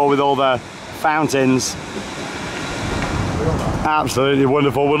 beautiful with all the fountains. Absolutely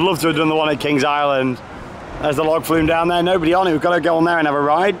wonderful. Would love to have done the one at Kings Island. There's the log flume down there, nobody on it. We've got to go on there and have a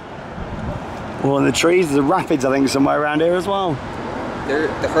ride. Well, in the trees, there's a rapids, I think, somewhere around here as well.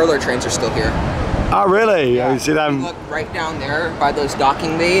 The hurler trains are still here. Oh, really? Yeah. You see them? You look right down there by those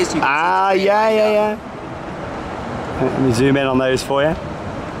docking bays. You can see yeah. Let me zoom in on those for you.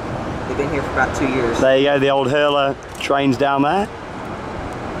 They've been here for about 2 years. There you go, the old hurler trains down there.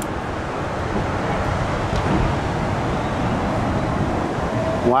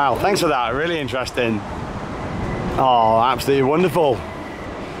 Wow, thanks for that, really interesting. Oh, absolutely wonderful.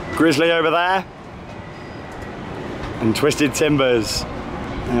 Grizzly over there. And Twisted Timbers.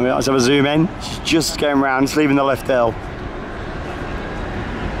 And let's have a zoom in. Just going around, just leaving the lift hill.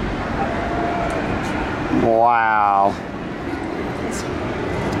 Wow.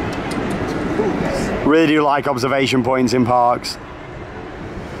 Really do like observation points in parks.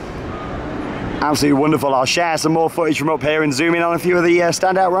 Absolutely wonderful. I'll share some more footage from up here and zoom in on a few of the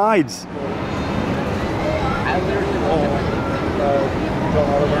standout rides.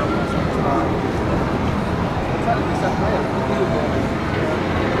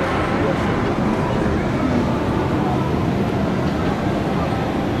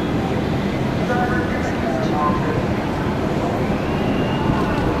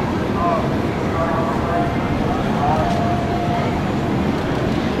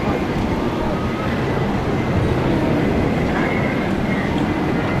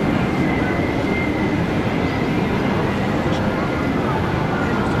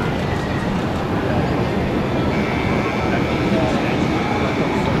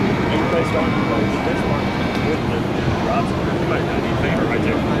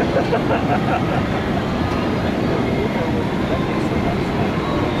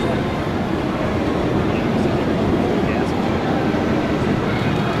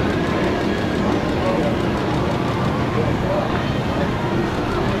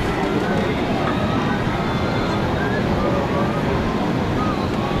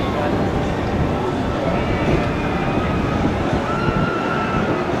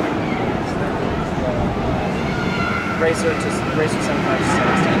 Racer 75 to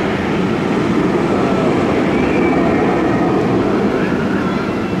 16.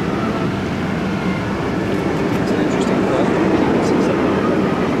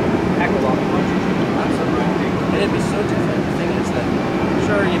 It'd be so different. The thing is that,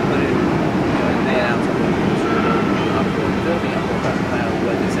 sure, you put it, they announce it, they'll be upload,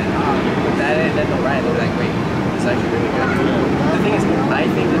 but they say, you put that in, then they'll write it, they're like, wait, it's actually really good. The thing is, I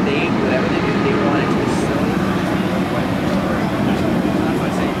think that whatever they do, they want it to be so. That's what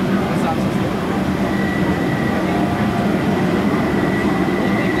I say. What's up? I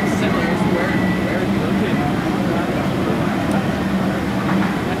think it's similar to where it's located.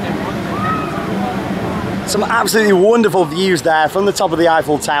 Some absolutely wonderful views there from the top of the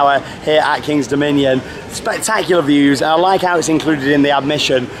Eiffel Tower here at King's Dominion. Spectacular views, and I like how it's included in the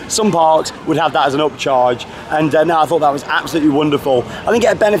admission. Some parks would have that as an upcharge, and no, I thought that was absolutely wonderful. I think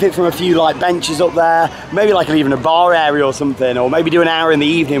get a benefit from a few like benches up there, maybe like even a bar area or something, or maybe do an hour in the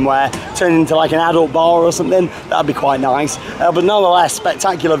evening where it turns into like an adult bar or something. That'd be quite nice. But nonetheless,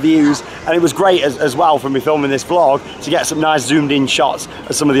 spectacular views, and it was great as well for me filming this vlog to get some nice zoomed in shots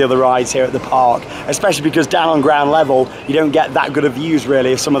of some of the other rides here at the park, especially because down on ground level you don't get that good of views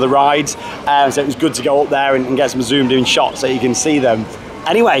really of some of the rides, so it was good to go up there and get some zoomed in shots so you can see them.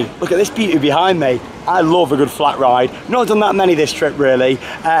 Anyway, look at this beauty behind me. I love a good flat ride. Not done that many this trip really,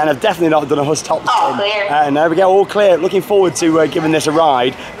 and I've definitely not done a Huss Top Spin. And there we go, all clear. Looking forward to giving this a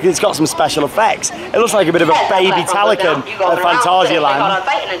ride because it's got some special effects. It looks like a bit of a baby Talican at Phantasialand.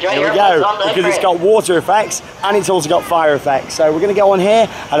 Here we go, because it's got water effects and it's also got fire effects. So we're going to go on here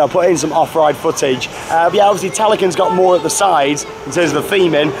and I'll put in some off-ride footage. But yeah, obviously Talican's got more at the sides in terms of the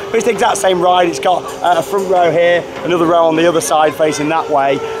theming, but it's the exact same ride. It's got a front row here, another row on the other side facing that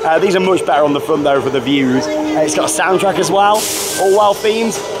way. These are much better on the front though for the views. It's got a soundtrack as well, all well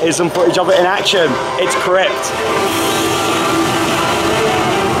themed. Here's some footage of it in action. It's Crypt.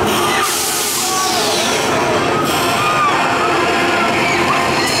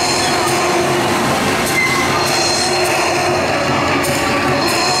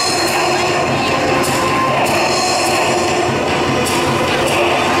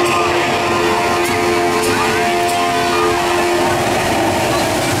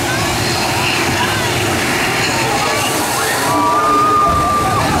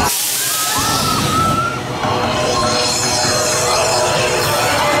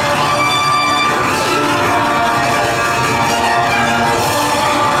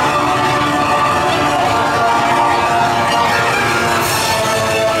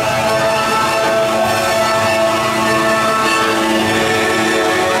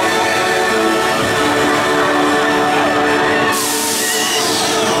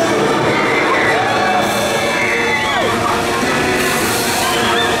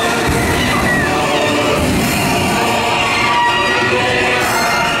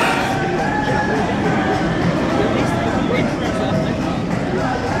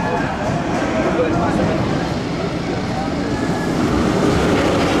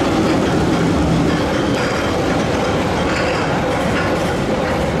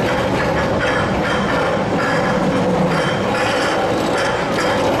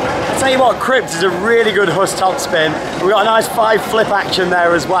 Tell you what, Crypt is a really good Huss top spin. We got a nice 5 flip action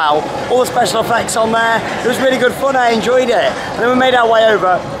there as well. All the special effects on there. It was really good fun, I enjoyed it. And then we made our way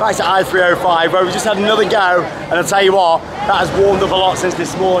over back to I-305 where we just had another go. And I'll tell you what, that has warmed up a lot since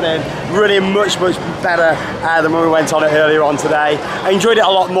this morning. Really much better than when we went on it earlier on today. I enjoyed it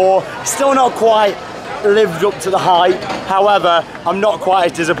a lot more. Still not quite lived up to the hype. However, I'm not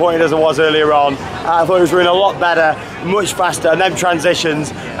quite as disappointed as I was earlier on. I thought it was running a lot better, much faster, and then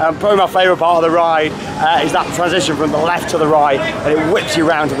transitions. Probably my favourite part of the ride is that transition from the left to the right, and it whips you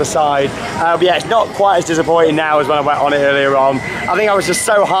round to the side. But yeah, it's not quite as disappointing now as when I went on it earlier on. I think I was just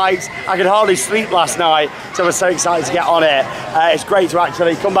so hyped, I could hardly sleep last night, so I was so excited to get on it. It's great to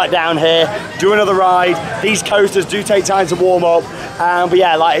actually come back down here, do another ride. These coasters do take time to warm up, but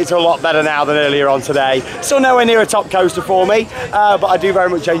yeah, like it's a lot better now than earlier on today. Still nowhere near a top coaster for me, but I do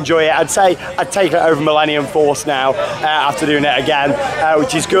very much enjoy it. I'd say I'd take it over Millennium Force now after doing it again,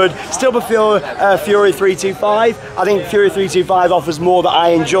 which is good. Still prefer Fury 325. I think Fury 325 offers more that I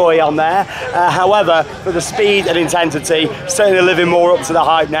enjoy on there. However, for the speed and intensity, certainly living more up to the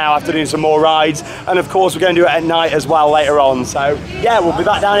hype now after doing some more rides. And of course, we're going to do it at night as well later on. So yeah, we'll be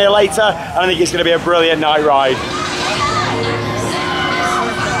back down here later. And I think it's going to be a brilliant night ride.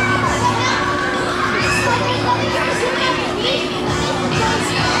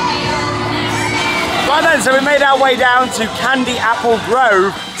 Right then, so we made our way down to Candy Apple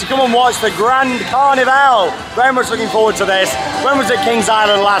Grove to come and watch the Grand Carnival. Very much looking forward to this. When was at Kings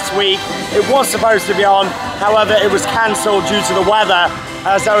Island last week? It was supposed to be on, however it was cancelled due to the weather.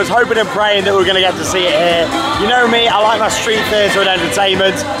 So I was hoping and praying that we were going to get to see it here. You know me, I like my street theatre and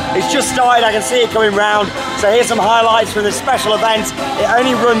entertainment. It's just started, I can see it coming round. So here's some highlights from this special event. It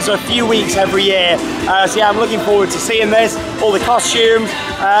only runs a few weeks every year. So yeah, I'm looking forward to seeing this, all the costumes,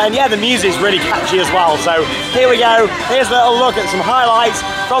 and yeah, the music's really catchy as well. So here we go, here's a little look at some highlights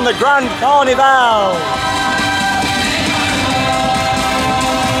from the Grand Carnival.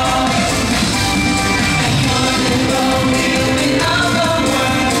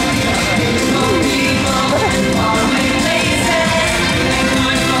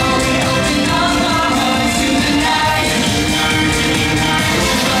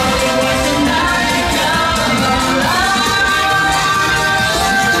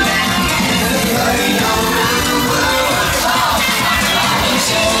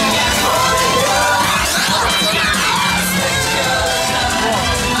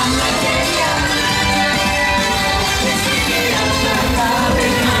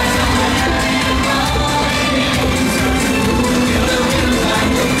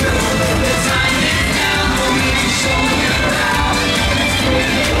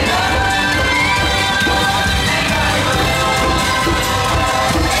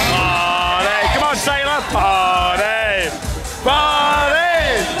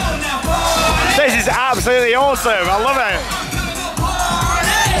 Absolutely awesome, I love it.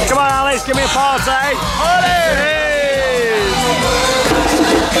 Come on Alex, give me a party.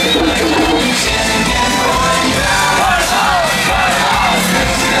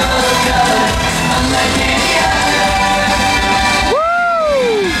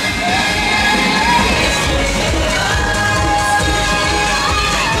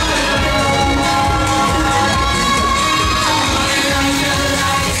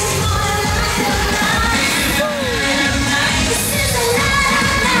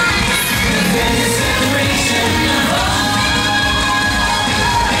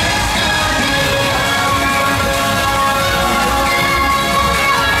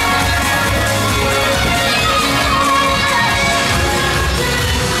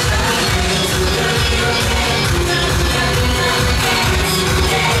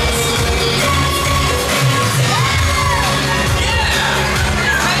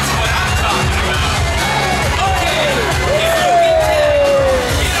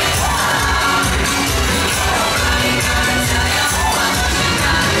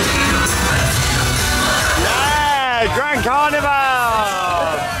 Grand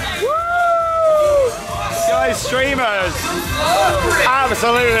Carnival! Woo! Guys, streamers,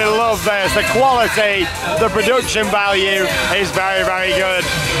 absolutely love this. The quality, the production value is very, very good.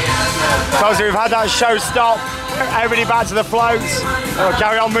 So obviously we've had that show stop, everybody back to the floats, and we'll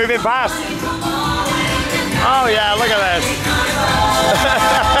carry on moving past. Oh yeah, look at this.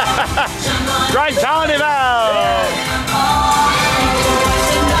 Grand Carnival!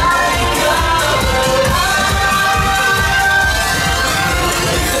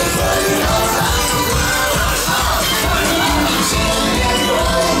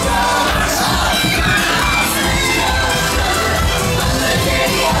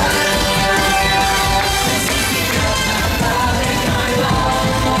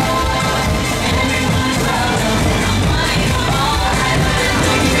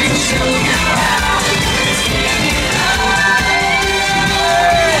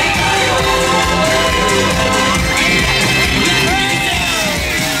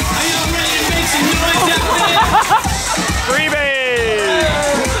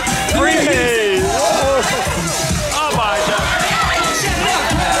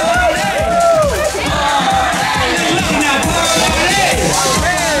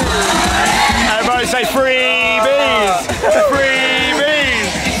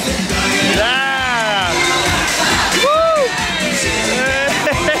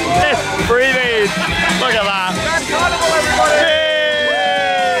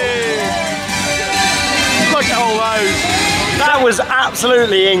 Was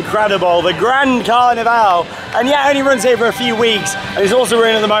absolutely incredible. The Grand Carnival, and yeah, only runs here for a few weeks, and it's also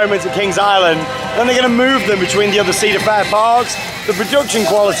running at the moment at Kings Island. Then they're going to move them between the other Cedar Fair parks. The production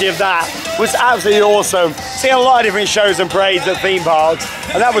quality of that was absolutely awesome. Seeing a lot of different shows and parades at theme parks,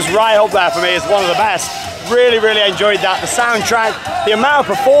 and that was right up there for me as one of the best. Really, really enjoyed that. The soundtrack, the amount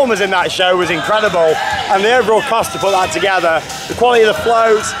of performers in that show was incredible, and the overall cost to put that together, the quality of the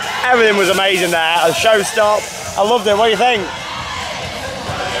floats, everything was amazing there. The show stop, I loved it. What do you think?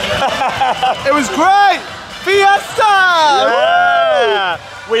 It was great! Fiesta! Yeah!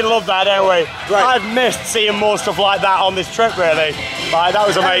 We love that, don't we? Great. I've missed seeing more stuff like that on this trip, really. Like, that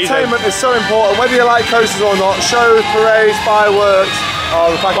was amazing. Entertainment is so important, whether you like coasters or not. Shows, parades, fireworks. Oh,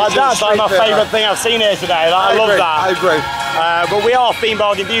 the fact like that's like my favourite thing I've seen here today. Like, I love that. I agree. But we are theme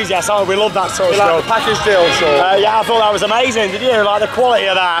park enthusiasts, aren't we? We love that sort of stuff. Like the package deal, sure. Yeah, I thought that was amazing. Did you? Like the quality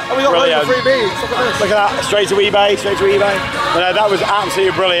of that. And we got loads of freebies. Look at that. Straight to eBay. Straight to eBay. But, that was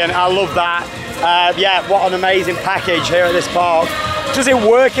absolutely brilliant. I love that. Yeah, what an amazing package here at this park. Does it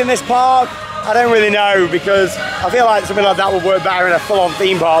work in this park? I don't really know, because I feel like something like that would work better in a full-on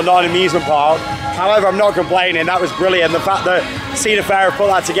theme park, not an amusement park. However, I'm not complaining. That was brilliant. The fact that Cedar Fair have put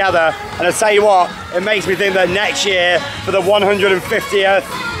that together, and I tell you what, it makes me think that next year, for the 150th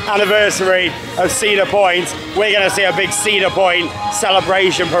anniversary of Cedar Point, we're going to see a big Cedar Point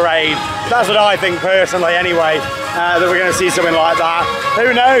celebration parade. That's what I think personally, anyway. That we're going to see something like that.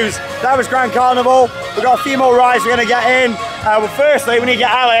 Who knows? That was Grand Carnival. We've got a few more rides we're going to get in. Well, firstly, we need to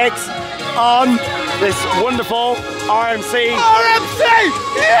get Alex on this wonderful RMC. RMC!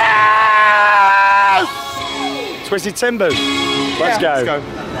 Yes! Twisted Timbers. Let's go. Let's go.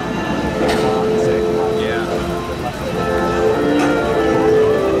 Yeah.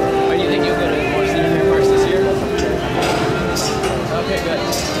 Oh, do you think you'll go to more Cedar Fair parks this year? Okay, good.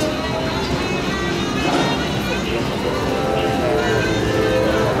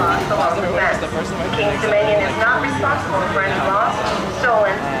 Kings Dominion is not responsible for any lost,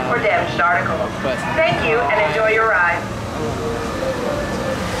 stolen, or damaged articles. Thank you and enjoy your ride.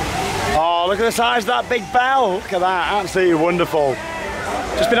 Oh, look at the size of that big bell. Look at that, absolutely wonderful.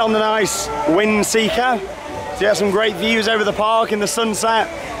 Just been on the nice wind seeker. So you have some great views over the park in the sunset.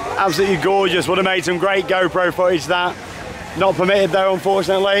 Absolutely gorgeous. Would have made some great GoPro footage that. Not permitted though,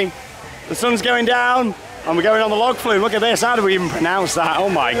 unfortunately. The sun's going down and we're going on the log flume. Look at this, how do we even pronounce that? Oh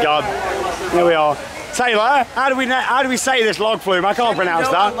my God. Here we are. Taylor, how do we say this log flume? I can't pronounce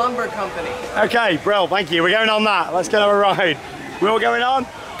that. Lumber Company. Okay, Brill, thank you. We're going on that. Let's get on a ride. We're all going on?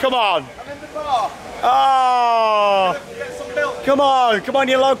 Come on. I'm in the car. Oh. Get some milk. Come on,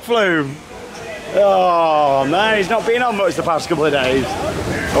 you log flume. Oh man, he's not been on much the past couple of days.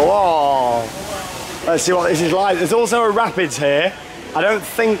 Oh. Let's see what this is like. There's also a rapids here. I don't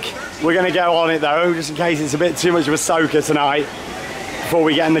think we're going to go on it though, just in case it's a bit too much of a soaker tonight before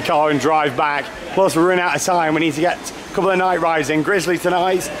we get in the car and drive back. Plus we're running out of time. We need to get a couple of night rides in. Grizzly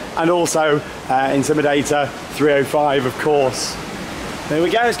tonight and also Intimidator 305 of course. There we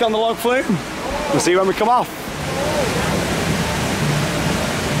go, it's got on the log flume. We'll see you when we come off.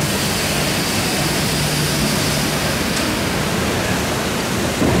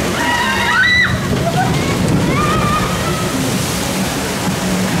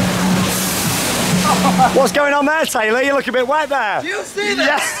 What's going on there, Taylor? You look a bit wet there. Do you see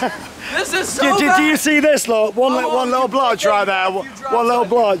this? Yeah. This is so do you see this, look? One little blotch right there. One little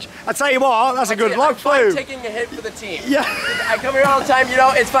blotch. I tell you what, that's a good log flume. I'm taking a hit for the team. Yeah. I come here all the time, you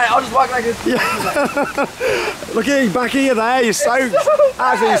know, it's fine. I'll just walk like this. Yeah. Look at you, back of you there, you're soaked.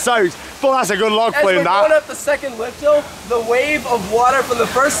 Absolutely soaked. But that's a good log As flume, we're that. going up the second lift hill, the wave of water from the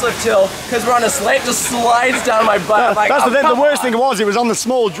first lift hill, because we're on a slant, just slides down my butt. Like, that's oh, the thing. The worst thing was it was on the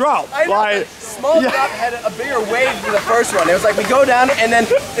small drop. I know, like, the small drop had a bigger wave than the first one. It was like we go down and then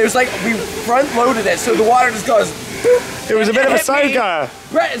it was like we front loaded it, so the water just goes. It was a bit of a soaker.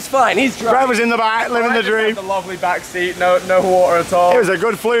 Brett is fine, he's dry. Brett was in the back, living the dream. The lovely back seat, no water at all. It was a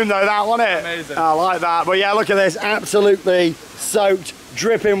good flume though, that, wasn't it? Amazing. I like that. But yeah, look at this, absolutely soaked,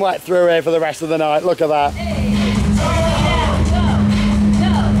 dripping wet through here for the rest of the night. Look at that.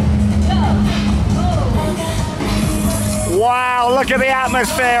 Wow, look at the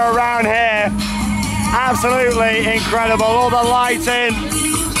atmosphere around here. Absolutely incredible. All the lighting.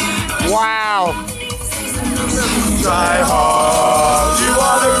 Wow. Die hard. You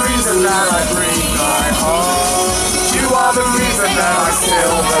are the reason that I breathe. Die hard. You are the reason that I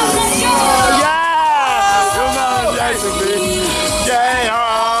still believe. Yeah! Come on, Jason.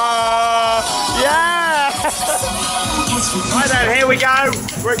 Yeah! Right then, here we go.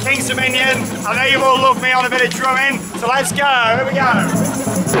 We're at King's Dominion. I know you all love me on a bit of drumming, so let's go. Here we go.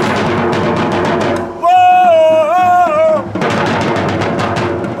 Whoa!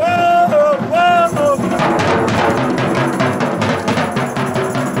 Whoa! Whoa!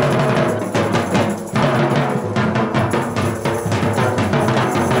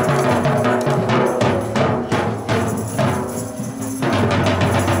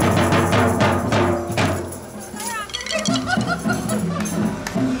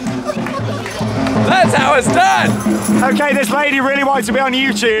 That's how it's done! Okay, this lady really wants to be on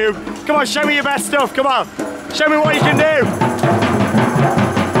YouTube. Come on, show me your best stuff, come on. Show me what you can do.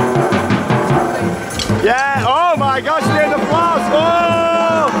 Yeah, oh my gosh, she's doing the floss.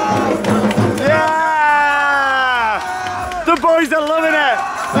 Oh! Yeah! The boys are loving it.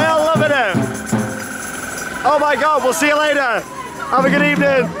 They are loving it. Oh my God, we'll see you later. Have a good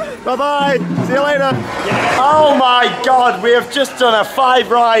evening. Bye-bye. See you later. Oh my God, we have just done a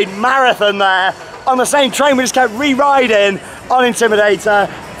 5-ride marathon there. On the same train, we just kept re-riding on Intimidator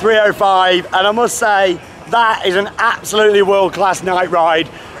 305, and I must say, that is an absolutely world-class night ride.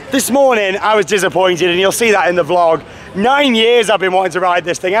 This morning, I was disappointed, and you'll see that in the vlog. 9 years I've been wanting to ride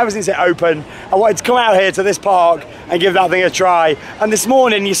this thing, ever since it opened. I wanted to come out here to this park and give that thing a try. And this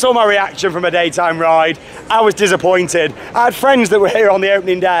morning, you saw my reaction from a daytime ride. I was disappointed. I had friends that were here on the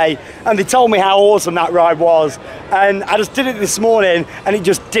opening day, and they told me how awesome that ride was. And I just did it this morning, and it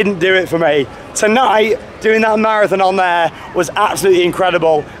just didn't do it for me. Tonight, doing that marathon on there was absolutely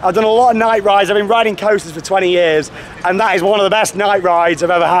incredible. I've done a lot of night rides. I've been riding coasters for 20 years, and that is one of the best night rides I've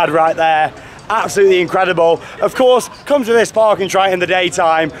ever had right there. Absolutely incredible. Of course, come to this park and try it in the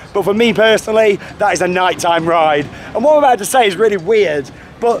daytime, but for me personally, that is a nighttime ride. And what I'm about to say is really weird,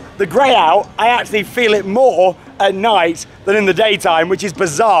 but the grey out, I actually feel it more at night than in the daytime, which is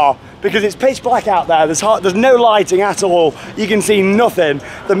bizarre because it's pitch black out there. There's no lighting at all. You can see nothing.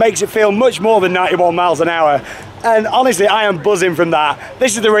 That makes it feel much more than 91 miles an hour. And honestly, I am buzzing from that.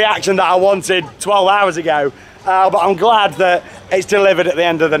 This is the reaction that I wanted 12 hours ago. But I'm glad that it's delivered at the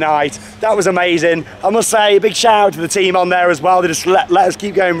end of the night. That was amazing. I must say a big shout out to the team on there as well. They just let us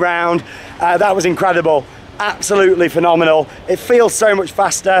keep going round. That was incredible. Absolutely phenomenal. It feels so much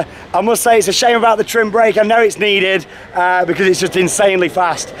faster. I must say it's a shame about the trim brake. I know it's needed because it's just insanely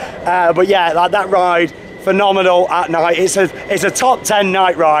fast. But yeah, that ride, phenomenal at night. It's a top 10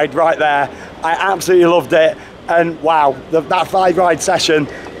 night ride right there. I absolutely loved it. And wow, that 5-ride session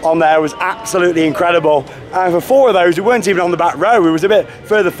on there was absolutely incredible. And for 4 of those, we weren't even on the back row, we was a bit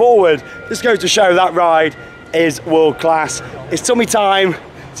further forward. This goes to show that ride is world class. It's took me time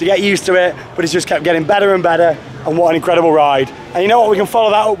to get used to it, but it's just kept getting better and better, and what an incredible ride. And you know what, we can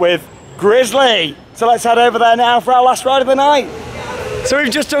follow that up with Grizzly. So let's head over there now for our last ride of the night. So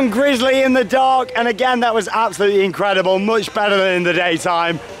we've just done Grizzly in the dark, and again, that was absolutely incredible, much better than in the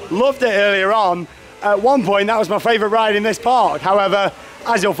daytime. Loved it earlier on. At one point, that was my favourite ride in this park. However,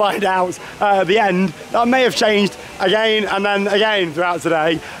 as you'll find out at the end, that may have changed again and then again throughout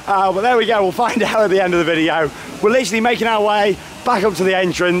today. But there we go, we'll find out at the end of the video. We're literally making our way back up to the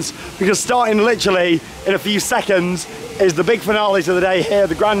entrance because starting literally in a few seconds is the big finale to the day here,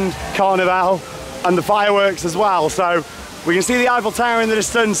 the Grand Carnival and the fireworks as well. So we can see the Eiffel Tower in the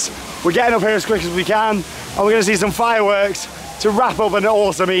distance. We're getting up here as quick as we can, and we're going to see some fireworks to wrap up an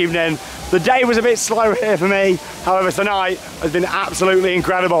awesome evening. The day was a bit slow here for me, however tonight has been absolutely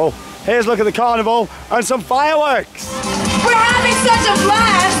incredible. Here's a look at the carnival and some fireworks. We're having such a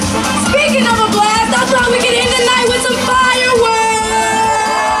blast. Speaking of a blast, I thought we could end the night with some fireworks.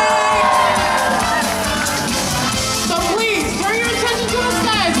 So please, turn your attention to the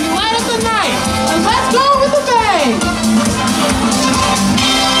sky as we light up the night. And let's go with the bang.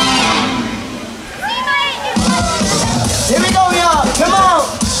 Here we go, y'all. Come on.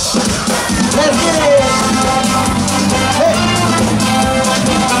 Let's get it. Hey.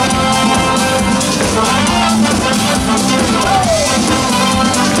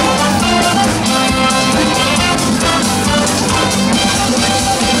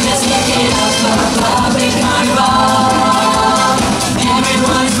 Let's get it up for the Grand Carnival.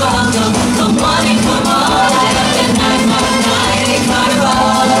 Everyone's welcome. Come on and come on. Light up the night for the night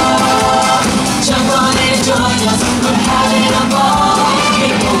carnival. Jump on and join us. We're having a ball.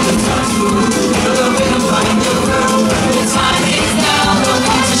 People can touch through. Feel the rhythm running through. The time is now. The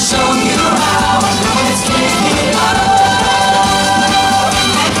lights to show you how. Let's get it up.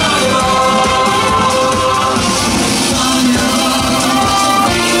 At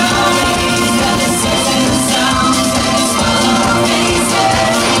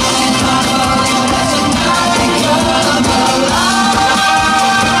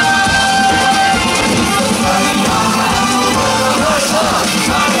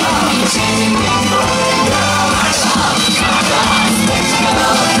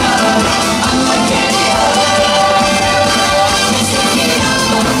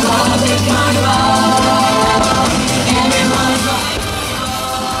Carnival.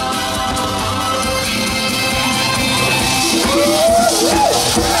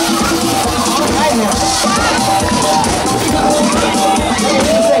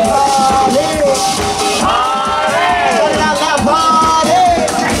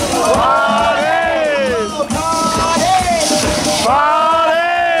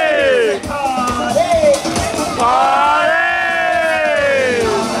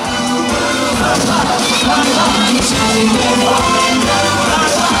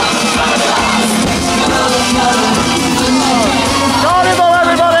 Carnival,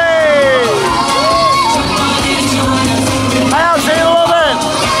 everybody! I absolutely love it.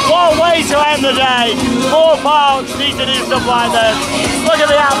 What a way to end the day. 4 parks need to do stuff like this. Look at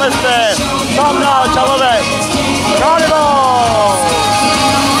the atmosphere. Top notch, I love it. Carnival!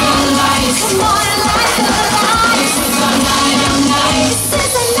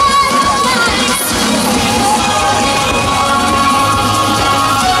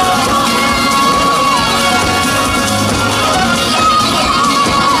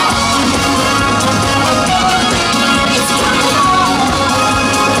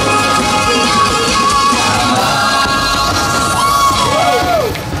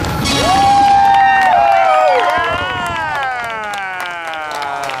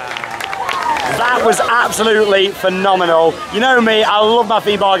 That was absolutely phenomenal. You know me, I love my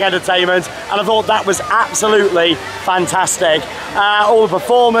theme park entertainment, and I thought that was absolutely fantastic. All the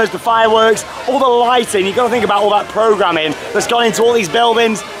performers, the fireworks, all the lighting, you've got to think about all that programming that's gone into all these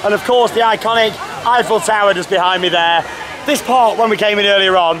buildings, and of course the iconic Eiffel Tower just behind me there. This park, when we came in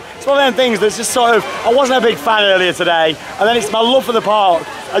earlier on, it's one of them things that's just sort of, I wasn't a big fan earlier today, and then it's my love for the park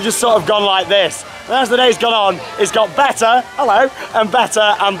has just sort of gone like this. And as the day's gone on, it's got better, hello, and better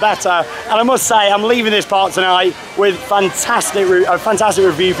and better. And I must say, I'm leaving this park tonight with a fantastic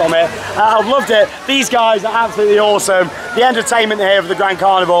review from it. I've loved it. These guys are absolutely awesome. The entertainment here for the Grand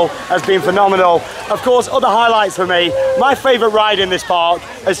Carnival has been phenomenal. Of course, other highlights for me, my favourite ride in this park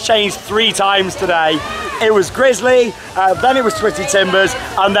has changed 3 times today. It was Grizzly, then it was Twisted Timbers,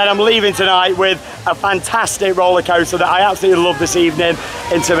 and then I'm leaving tonight with a fantastic roller coaster that I absolutely love this evening,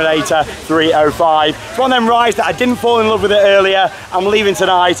 Intimidator 305. It's one of them rides that I didn't fall in love with it earlier. I'm leaving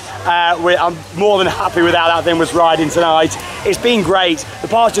tonight. I'm more than happy with how that thing was riding tonight. It's been great. The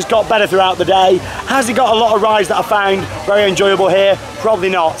park's just got better throughout the day. Has it got a lot of rides that I found very enjoyable here? Probably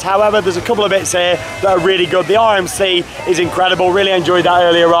not. However, there's a couple of bits here that are really good. The RMC is incredible. Really enjoyed that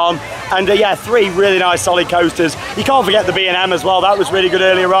earlier on. And yeah, 3 really nice solid coasters. You can't forget the B&M as well. That was really good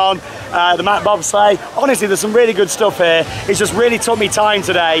earlier on. The Mack Bobsleigh. Honestly, there's some really good stuff here. It's just really took me time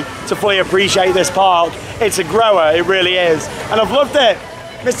today to fully appreciate this park. It's a grower, it really is. And I've loved it.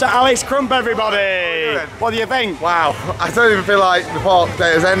 Mr. Alex Crump, everybody. What do you think? Wow, I don't even feel like the park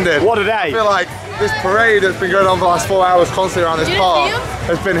day has ended. What a day. I feel like this parade that's been going on for the last 4 hours constantly around this park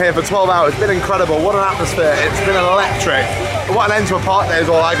has been here for 12 hours. It's been incredible. What an atmosphere. It's been electric. What an end to a park day is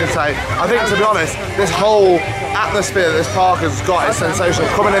all I can say. I think, to be honest, this whole atmosphere that this park has got is sensational.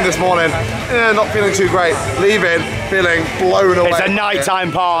 Coming in this morning, not feeling too great. Leaving, feeling blown away. It's a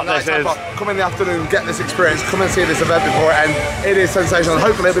nighttime park, this is. Come in the afternoon, get this experience, come and see this event before it ends. It is sensational.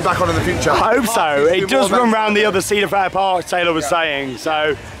 Hopefully it'll be back on in the future. I hope so. It does run around the other Cedar Fair parks, Taylor was saying,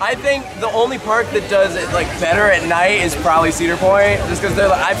 so. I think the only park that does it like better at night is probably Cedar Point, just because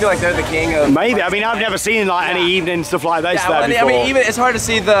I feel like they're the king of. Maybe. I mean, I've never seen like any evening stuff like this there before. I mean, even it's hard to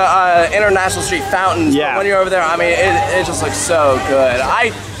see the International Street fountains. But when you're over there, I mean, it just looks so good.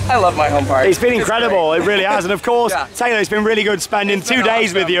 I love my home park. It's been incredible, it really has. And of course, Taylor, it's been really good spending 2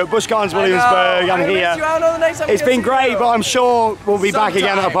 days with you at Busch Gardens Williamsburg and here. It's been great, but I'm sure we'll be back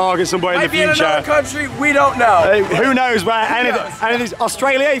again at a park at some point in the future. Might be in another country, we don't know. Who knows where? Anything,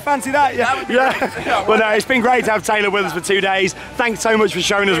 Australia, you fancy that? Yeah. Well, no, it's been great to have Taylor with us for 2 days. Thanks so much for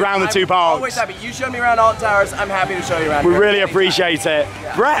showing us around the two parks. Always happy. You showed me around all the towers. I'm happy to show you around. We really appreciate it.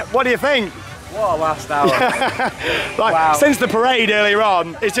 Brett, what do you think? What a last hour. Wow. Since the parade earlier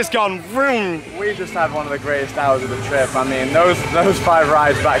on, it's just gone vroom. We just had one of the greatest hours of the trip. I mean, those 5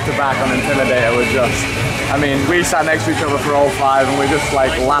 rides back to back on Intimidator were just, I mean, we sat next to each other for all 5 and we just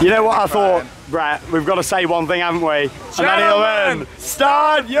like laughed. You know what I thought, Brett? We've got to say one thing, haven't we? Gentlemen,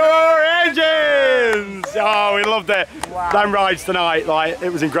 start your engines! Oh, we loved it. Wow. Them rides tonight, like,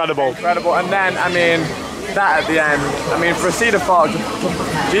 it was incredible. Incredible. And then, I mean, that at the end, I mean, for Cedar Park,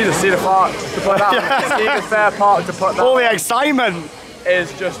 Cedar Park to put that, Cedar Fair Park to put that. All the excitement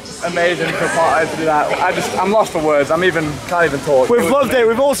is just amazing for Potter to do that. I'm lost for words. Can't even talk. We've loved it.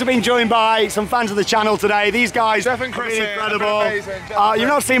 We've also been joined by some fans of the channel today. These guys have been incredible. You've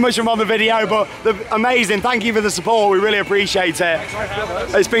not seen much of them on the video, but they're amazing. Thank you for the support. We really appreciate it.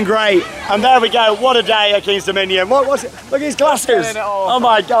 It's been great. And there we go. What a day at King's Dominion. What's it? Look at his glasses. Oh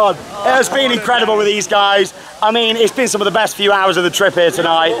my God. It has been incredible with these guys. I mean, it's been some of the best few hours of the trip here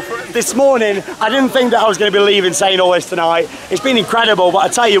tonight. This morning, I didn't think that I was going to be leaving saying all this tonight. It's been incredible, but I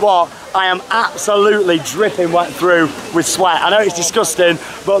tell you what, I am absolutely dripping wet through with sweat. I know it's disgusting,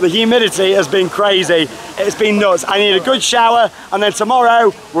 but the humidity has been crazy. It's been nuts. I need a good shower, and then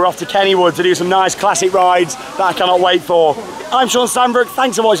tomorrow, we're off to Kennywood to do some nice classic rides that I cannot wait for. I'm Sean Sandbrook,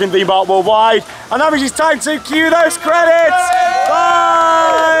 thanks for watching Theme Park Worldwide, and now it's time to cue those credits.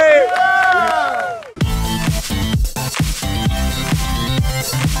 Bye!